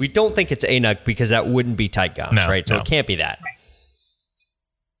disease, we don't think it's ANUG because that wouldn't be tight gums, right? So it can't be that. Right.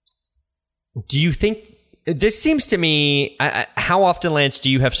 Do you think... This seems to me... how often, Lance,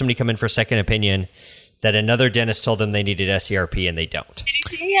 do you have somebody come in for a second opinion that another dentist told them they needed SCRP and they don't? Did he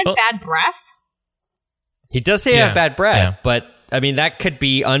say he had bad breath? He does say he had bad breath, but I mean, that could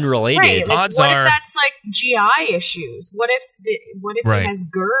be unrelated. Right. Like, Odds what are- if that's like GI issues? What if Right. it has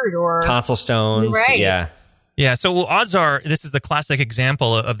GERD or Tonsil stones. Right. Yeah. Yeah, so odds are this is the classic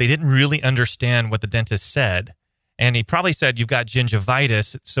example of they didn't really understand what the dentist said. And he probably said you've got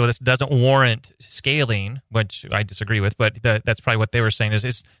gingivitis, so this doesn't warrant scaling, which I disagree with. But that's probably what they were saying is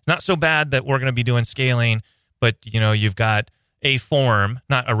it's not so bad that we're going to be doing scaling, but you've got a form,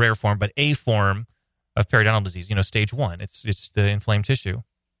 not a rare form, but a form of periodontal disease. Stage 1. It's the inflamed tissue.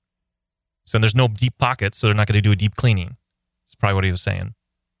 So there's no deep pockets, so they're not going to do a deep cleaning. That's probably what he was saying.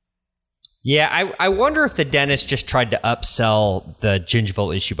 Yeah, I wonder if the dentist just tried to upsell the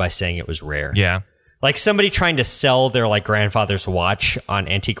gingival issue by saying it was rare. Yeah. Like somebody trying to sell their like grandfather's watch on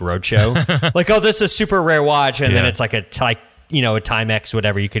Antique Roadshow. Like, oh, this is a super rare watch. And then Yeah. it's like a Timex,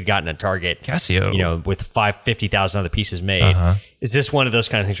 whatever you could have gotten at Target. Casio. With 50,000 other pieces made. Uh-huh. Is this one of those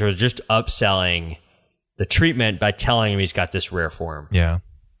kind of things where it's just upselling the treatment by telling him he's got this rare form? Yeah.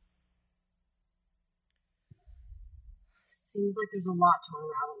 seems like there's a lot to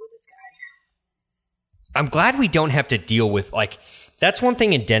unravel with this guy. I'm glad we don't have to deal with, like, that's one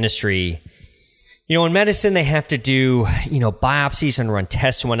thing in dentistry. In medicine, they have to do, biopsies and run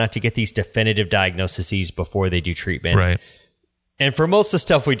tests and whatnot to get these definitive diagnoses before they do treatment. Right. And for most of the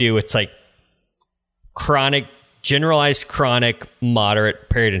stuff we do, it's like generalized chronic, moderate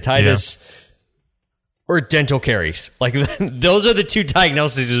periodontitis or dental caries. Like, those are the two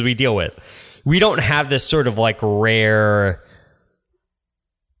diagnoses we deal with. We don't have this sort of like rare,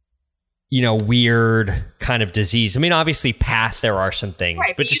 weird kind of disease. I mean, obviously, there are some things, Right,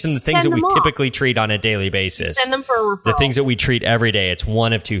 but but just you in the things that send we them off. typically treat on a daily basis, Send them for a referral. the things that we treat every day, it's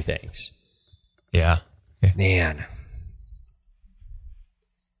one of two things. Yeah. Man.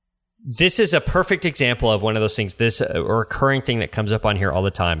 This is a perfect example of one of those things. This a recurring thing that comes up on here all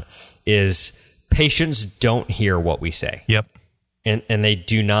the time is patients don't hear what we say. Yep. And they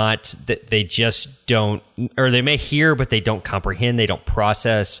do not, they just don't, or they may hear, but they don't comprehend, they don't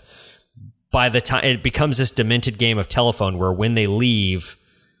process. By the time it becomes this demented game of telephone where when they leave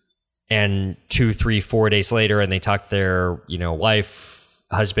and 2, 3, 4 days later and they talk to their, wife,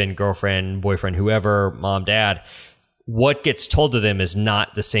 husband, girlfriend, boyfriend, whoever, mom, dad, what gets told to them is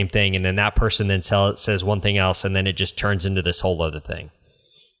not the same thing. And then that person then says one thing else, and then it just turns into this whole other thing.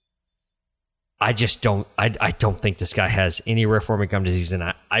 I just don't, I don't think this guy has any rare form of gum disease, and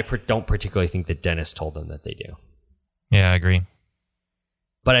I don't particularly think the dentist told him that they do. Yeah, I agree.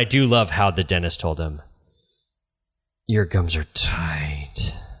 But I do love how the dentist told him, your gums are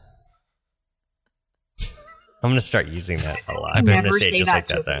tight. I'm going to start using that a lot. I'm going Never to say it say just that like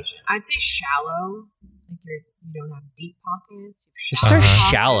to a that. patient. I'd say shallow. Like you don't have deep pockets. You're so pockets.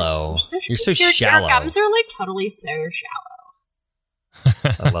 shallow. You're so your shallow. Your gums are like totally so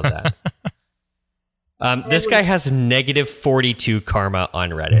shallow. I love that. This guy has negative 42 karma on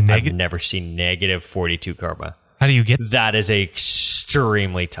Reddit. I've never seen negative 42 karma. How do you get That is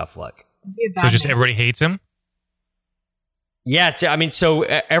extremely tough luck. Is he a bad So just man? everybody hates him? Yeah, I mean, so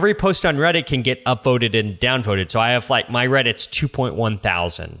every post on Reddit can get upvoted and downvoted. So I have like my Reddit's 2.1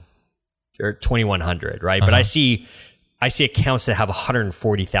 thousand or 2,100, right? But I see accounts that have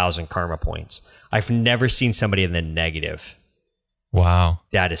 140,000 karma points. I've never seen somebody in the negative. Wow.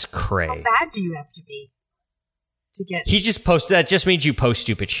 That is How cray. bad do you have to be to get? He just posted that. Just means you post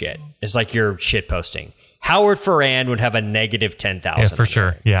stupid shit. It's like you're shit posting. Howard Ferrand would have a negative 10,000. Yeah, for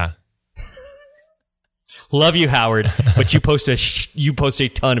sure. Yeah. Love you, Howard, but you post a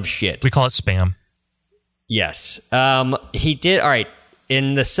ton of shit. We call it spam. Yes. He did. All right.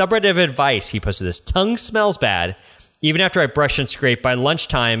 In the subreddit of advice, he posted this. Tongue smells bad. Even after I brush and scrape, by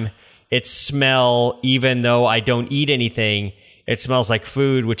lunchtime, it smell, even though I don't eat anything, it smells like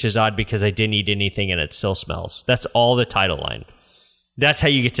food, which is odd because I didn't eat anything and it still smells. That's all the title line. That's how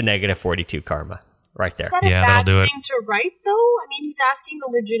you get to negative 42 karma. Right there. Is that a Yeah, that'll bad do it. thing to write, though? I mean, he's asking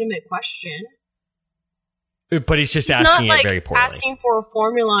a legitimate question. But he's just He's asking not it very like poorly. asking for a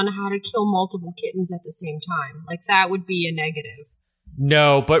formula on how to kill multiple kittens at the same time. Like that would be a negative.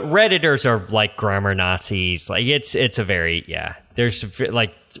 No, but Redditors are like grammar Nazis. Like it's a very, there's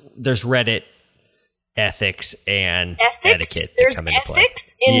Reddit ethics and Ethics? etiquette. that There's come into play.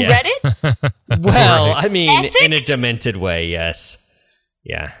 ethics in Yeah. Reddit? Well, I mean, in a Ethics? demented way, yes.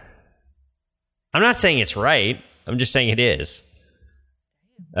 Yeah. I'm not saying it's right. I'm just saying it is.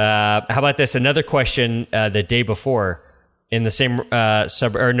 How about this? Another question the day before in the same different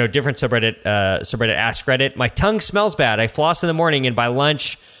subreddit, Ask Reddit. My tongue smells bad. I floss in the morning, and by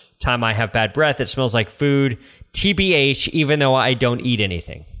lunch time I have bad breath. It smells like food. TBH, even though I don't eat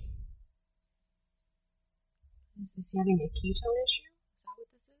anything. Is he having a ketone issue? Is that what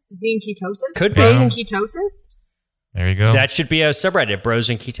this is? Is he in ketosis? Could Bros be. in ketosis? There you go. That should be a subreddit, bros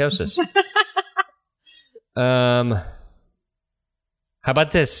and ketosis. How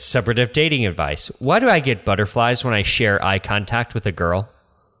about this subreddit of dating advice? Why do I get butterflies when I share eye contact with a girl?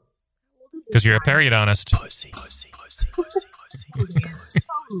 Because you're a periodontist.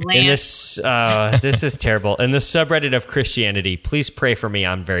 In this, this is terrible. In the subreddit of Christianity, please pray for me.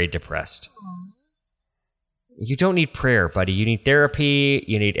 I'm very depressed. You don't need prayer, buddy. You need therapy.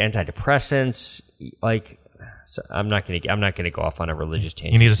 You need antidepressants. Like, so I'm not gonna go off on a religious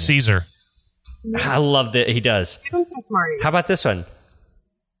tangent. You need a Caesar. I love that he does. Give him some Smarties. How about this one?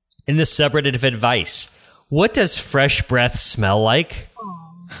 In the subreddit of advice, what does fresh breath smell like?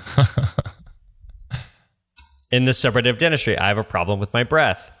 In the subreddit of dentistry, I have a problem with my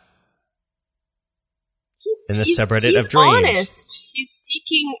breath. In the subreddit of dreams, honest. He's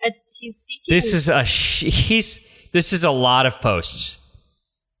seeking. This is a lot of posts.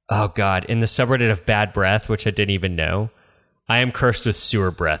 Oh God! In the subreddit of bad breath, which I didn't even know, I am cursed with sewer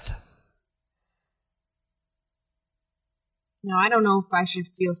breath. No, I don't know if I should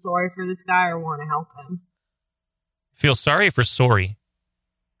feel sorry for this guy or want to help him. Feel sorry for sorry.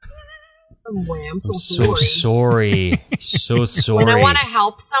 I'm so sorry. So sorry. When I want to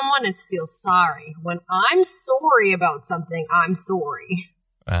help someone, it's feel sorry. When I'm sorry about something, I'm sorry.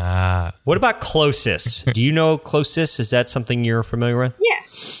 What about closis? Do you know closis? Is that something you're familiar with? Yeah.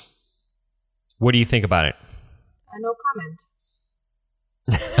 What do you think about it? No comment.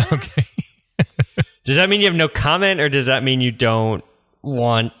 Okay. Does that mean you have no comment, or does that mean you don't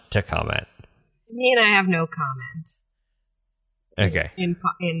want to comment? I mean, I have no comment. Okay. In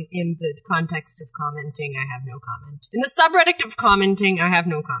the context of commenting, I have no comment. In the subreddit of commenting, I have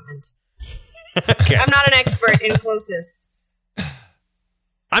no comment. Okay. I'm not an expert in closis.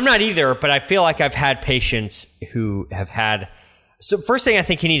 I'm not either, but I feel like I've had patients who have had... So first thing, I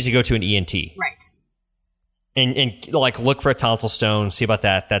think he needs to go to an ENT. Right. And like look for a tonsil stone, see about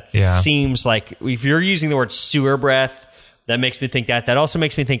that. That seems like, if you're using the word sewer breath, that makes me think that. That also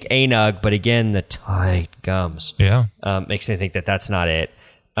makes me think anug, but again, the tight gums. Yeah. Makes me think that that's not it.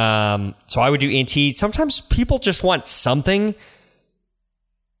 So I would do ENT. Sometimes people just want something.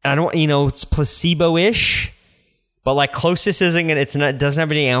 I don't, it's placebo-ish, but like closis isn't gonna, it doesn't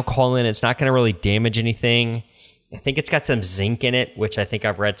have any alcohol in it. It's not going to really damage anything. I think it's got some zinc in it, which I think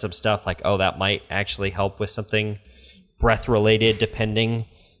I've read some stuff like, oh, that might actually help with something breath related, depending.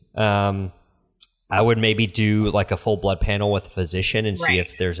 I would maybe do like a full blood panel with a physician and see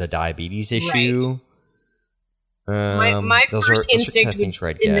if there's a diabetes issue. Right. My first instinct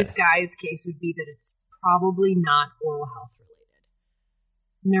in this guy's case would be that it's probably not oral health related.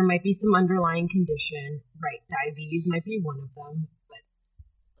 And there might be some underlying condition. Right. Diabetes might be one of them, but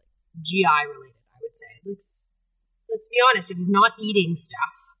GI related, I would say. Let's be honest, if he's not eating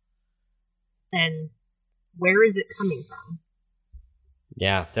stuff, then where is it coming from?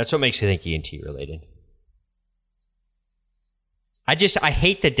 Yeah, that's what makes me think ENT related. I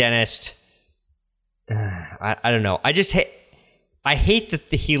hate the dentist. I don't know. I hate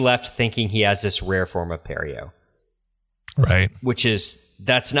that he left thinking he has this rare form of perio. Right.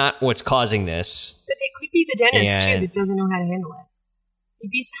 That's not what's causing this. But it could be the dentist, too, that doesn't know how to handle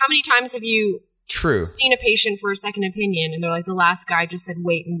it. How many times have you seen a patient for a second opinion and they're like, the last guy just said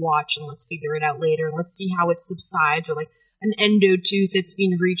wait and watch and let's figure it out later and let's see how it subsides, or like an endo tooth that's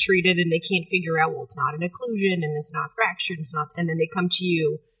been retreated and they can't figure out, well, it's not an occlusion and it's not fractured, and then they come to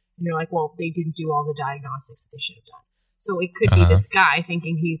you and you're like, well, they didn't do all the diagnostics that they should have done. So it could be this guy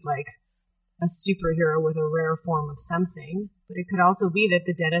thinking he's like a superhero with a rare form of something, but it could also be that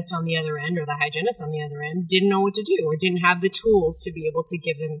the dentist on the other end or the hygienist on the other end didn't know what to do or didn't have the tools to be able to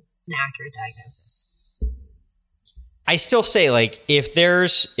give him an accurate diagnosis. I still say, like, if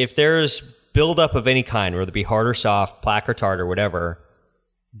there's buildup of any kind, whether it be hard or soft, plaque or tart or whatever,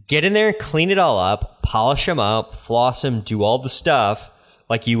 get in there and clean it all up, polish them up, floss them, do all the stuff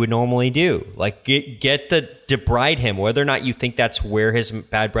like you would normally do. Like, debride him, whether or not you think that's where his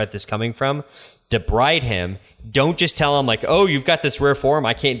bad breath is coming from. Debride him. Don't just tell him like, oh, you've got this rare form,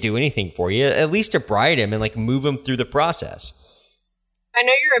 I can't do anything for you. At least debride him and like move him through the process. I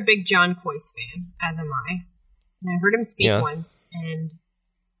know you're a big John Kois fan, as am I. And I heard him speak once, and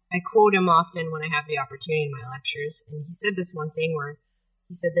I quote him often when I have the opportunity in my lectures. And he said this one thing where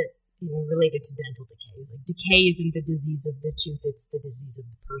he said that, related to dental decay, he's like, decay isn't the disease of the tooth, it's the disease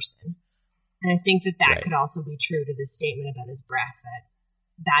of the person. And I think that could also be true to this statement about his breath, that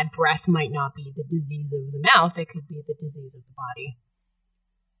bad breath might not be the disease of the mouth, it could be the disease of the body.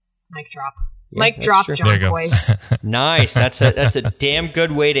 Mic drop. Yeah, Mic drop, true. John Kois. Nice. That's a damn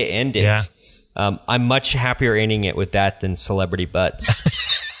good way to end it. Yeah. I'm much happier ending it with that than celebrity butts.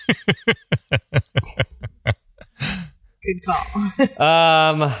 Good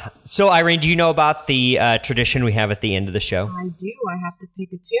call. So, Irene, do you know about the tradition we have at the end of the show? I do. I have to pick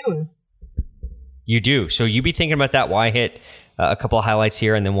a tune. You do. So you be thinking about that while I hit a couple of highlights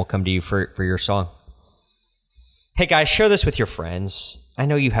here, and then we'll come to you for your song. Hey, guys, share this with your friends. I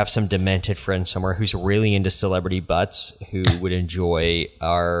know you have some demented friend somewhere who's really into celebrity butts who would enjoy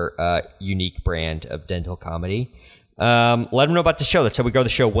our unique brand of dental comedy. Let them know about the show. That's how we grow the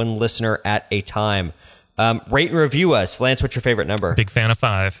show, one listener at a time. Rate and review us. Lance, what's your favorite number? Big fan of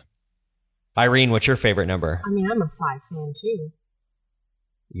 5. Irene, what's your favorite number? I mean, I'm a 5 fan too.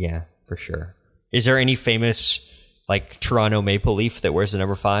 Yeah, for sure. Is there any famous, like, Toronto Maple Leaf that wears the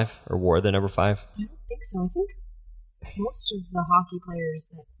number 5 or wore the number 5? I don't think so. I think most of the hockey players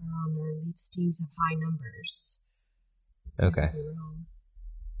that are on our Leafs teams have high numbers. Okay. I could be wrong.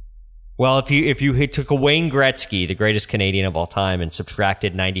 Well, if you took a Wayne Gretzky, the greatest Canadian of all time, and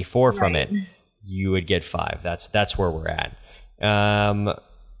subtracted 94 from Right. it, you would get 5. That's where we're at.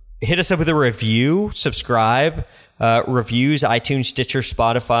 Hit us up with a review, subscribe, reviews, iTunes, Stitcher,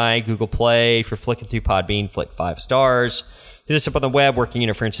 Spotify, Google Play. If you're flicking through Podbean, flick 5 stars. Hit us up on the web,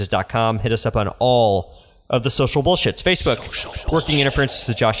 workinginterferences.com. Hit us up on all of the social bullshits. Facebook, Working Interferences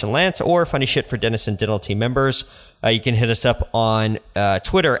with Josh and Lance, or Funny Shit for Dentist and Dental Team members. You can hit us up on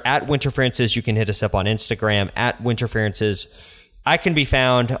Twitter at Winterferences. You can hit us up on Instagram at Winterferences. I can be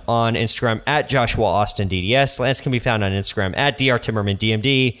found on Instagram at Joshua Austin DDS. Lance can be found on Instagram at Dr. Timmerman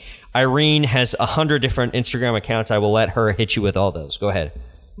DMD. Irene has 100 different Instagram accounts. I will let her hit you with all those. Go ahead.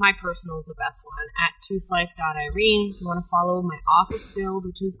 My personal is the best one, at toothlife.irene. If you want to follow my office build,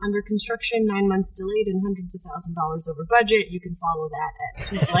 which is under construction, 9 months delayed, and hundreds of $1,000s over budget, you can follow that at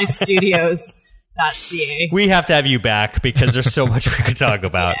toothlifestudios.ca. We have to have you back because there's so much we could talk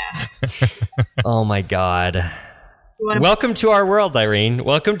about. Yeah. Oh, my God. You want to Welcome to our world, Irene.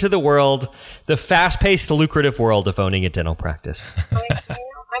 Welcome to the world, the fast-paced, lucrative world of owning a dental practice.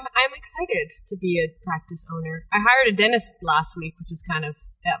 I'm excited to be a practice owner. I hired a dentist last week, which was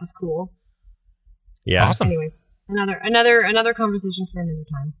that was cool. Yeah. Awesome. Anyways, another conversation for another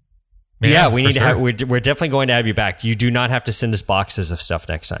time. Yeah, we for need to sure. have. We're definitely going to have you back. You do not have to send us boxes of stuff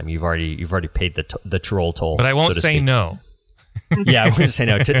next time. You've already paid the troll toll. But I won't so to say speak. no. Yeah, I was going to say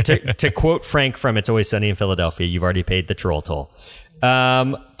no. To quote Frank from It's Always Sunny in Philadelphia, you've already paid the troll toll.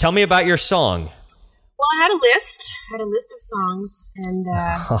 Tell me about your song. Well, I had a list of songs, and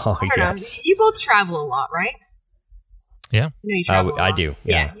Oh, I don't yes. know. You both travel a lot, right? Yeah. You know you travel a lot. I do,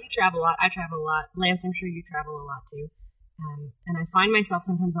 yeah. You travel a lot. I travel a lot. Lance, I'm sure you travel a lot too. And I find myself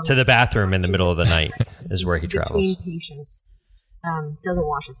sometimes on To the bathroom in the middle of the night is where he between travels. patients. Doesn't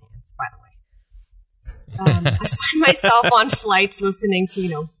wash his hands, by the way. I find myself on flights listening to,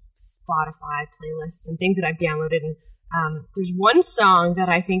 Spotify playlists and things that I've downloaded. And there's one song that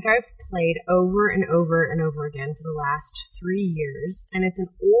I think I've played over and over and over again for the last 3 years. And it's an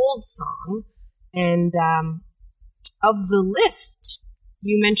old song. And of the list,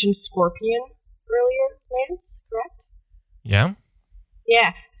 you mentioned Scorpion earlier, Lance, correct? Yeah.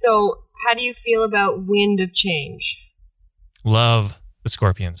 Yeah. So how do you feel about Wind of Change? Love the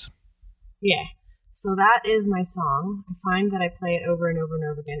Scorpions. Yeah. So that is my song. I find that I play it over and over and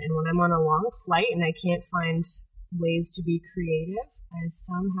over again. And when I'm on a long flight and I can't find ways to be creative, I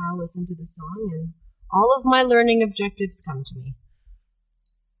somehow listen to the song and all of my learning objectives come to me.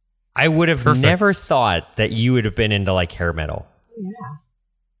 I would have Perfect. never thought that you would have been into like hair metal. Yeah.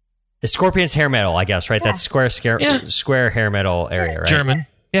 The Scorpions hair metal, I guess, right? Yeah. That's square hair metal area, right? German.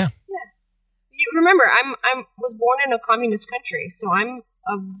 Yeah. You remember, I was born in a communist country, so I'm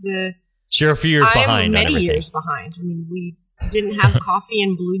of the... So you're a few years behind I'm on many everything. years behind. I mean, we didn't have coffee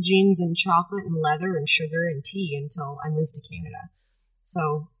and blue jeans and chocolate and leather and sugar and tea until I moved to Canada.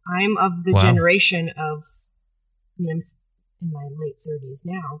 So I'm of the Wow. generation of... I mean, I'm in my late 30s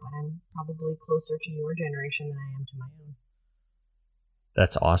now, but I'm probably closer to your generation than I am to my own.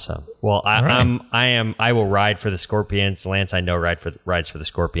 That's awesome. Well, All right. I will ride for the Scorpions. Lance, I know rides for the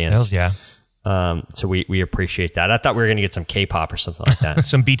Scorpions. Hells yeah. So we appreciate that. I thought we were going to get some K-pop or something like that.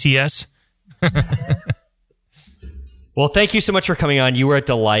 Some BTS. Well, thank you so much for coming on. You were a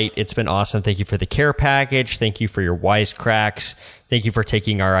delight. It's been awesome. Thank you for the care package. Thank you for your wisecracks. Thank you for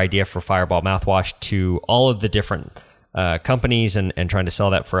taking our idea for Fireball mouthwash to all of the different companies and trying to sell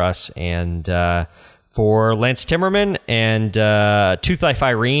that for us. And for Lance Timmerman and Tooth Life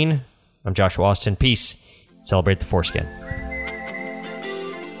Irene, I'm Joshua Austin. Peace. Celebrate the foreskin.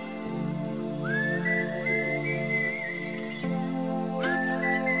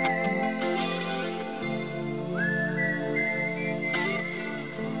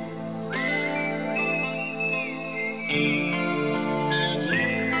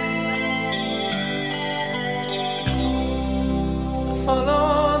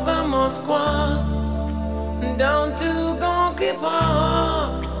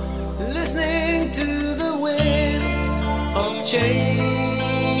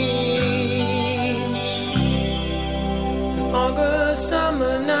 change. An August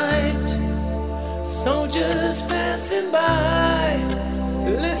summer night, soldiers passing by,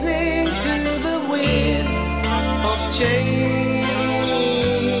 listening to the wind of change.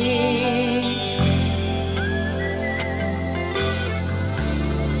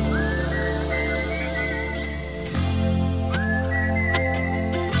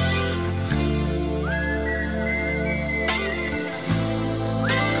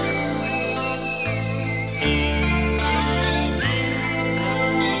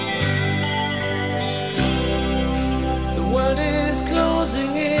 The world is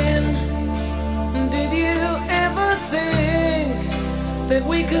closing in. Did you ever think that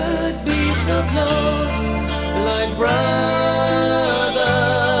we could be so close, like brothers?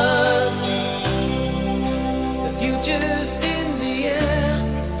 The future's in the air,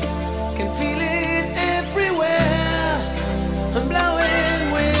 can feel it everywhere. I'm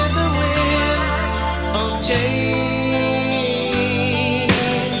blowing with the wind of change.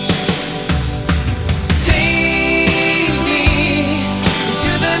 Take me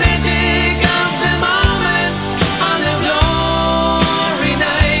to the magic of the moment on a glory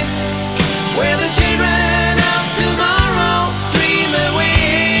night, where the children of tomorrow dream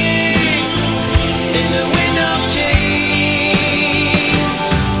away in the wind of change.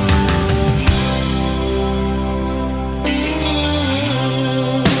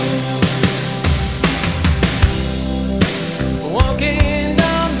 Walking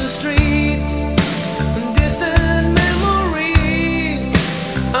down the street, distant memories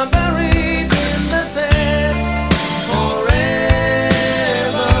are buried in the past forever.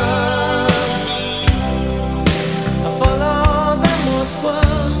 I follow the Moskva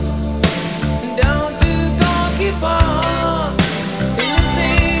down to Gorky Park,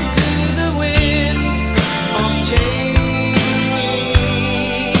 listening to the wind of change.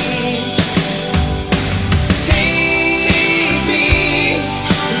 Take me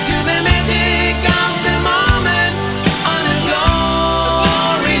to the magic of the moment on a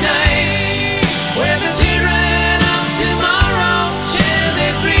glory night, where the children of tomorrow share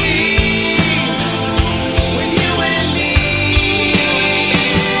their dreams with you and me.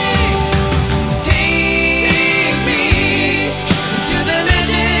 Take me to the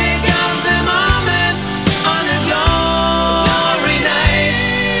magic of the moment on a glory night,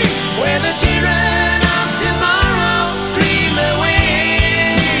 where the children of tomorrow dream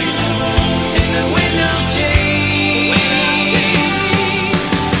away in the wind of change.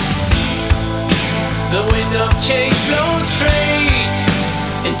 The wind of change blows straight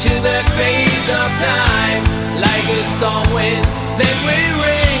into the face of time, like a storm wind that will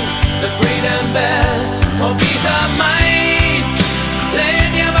ring the freedom bell for peace of mind.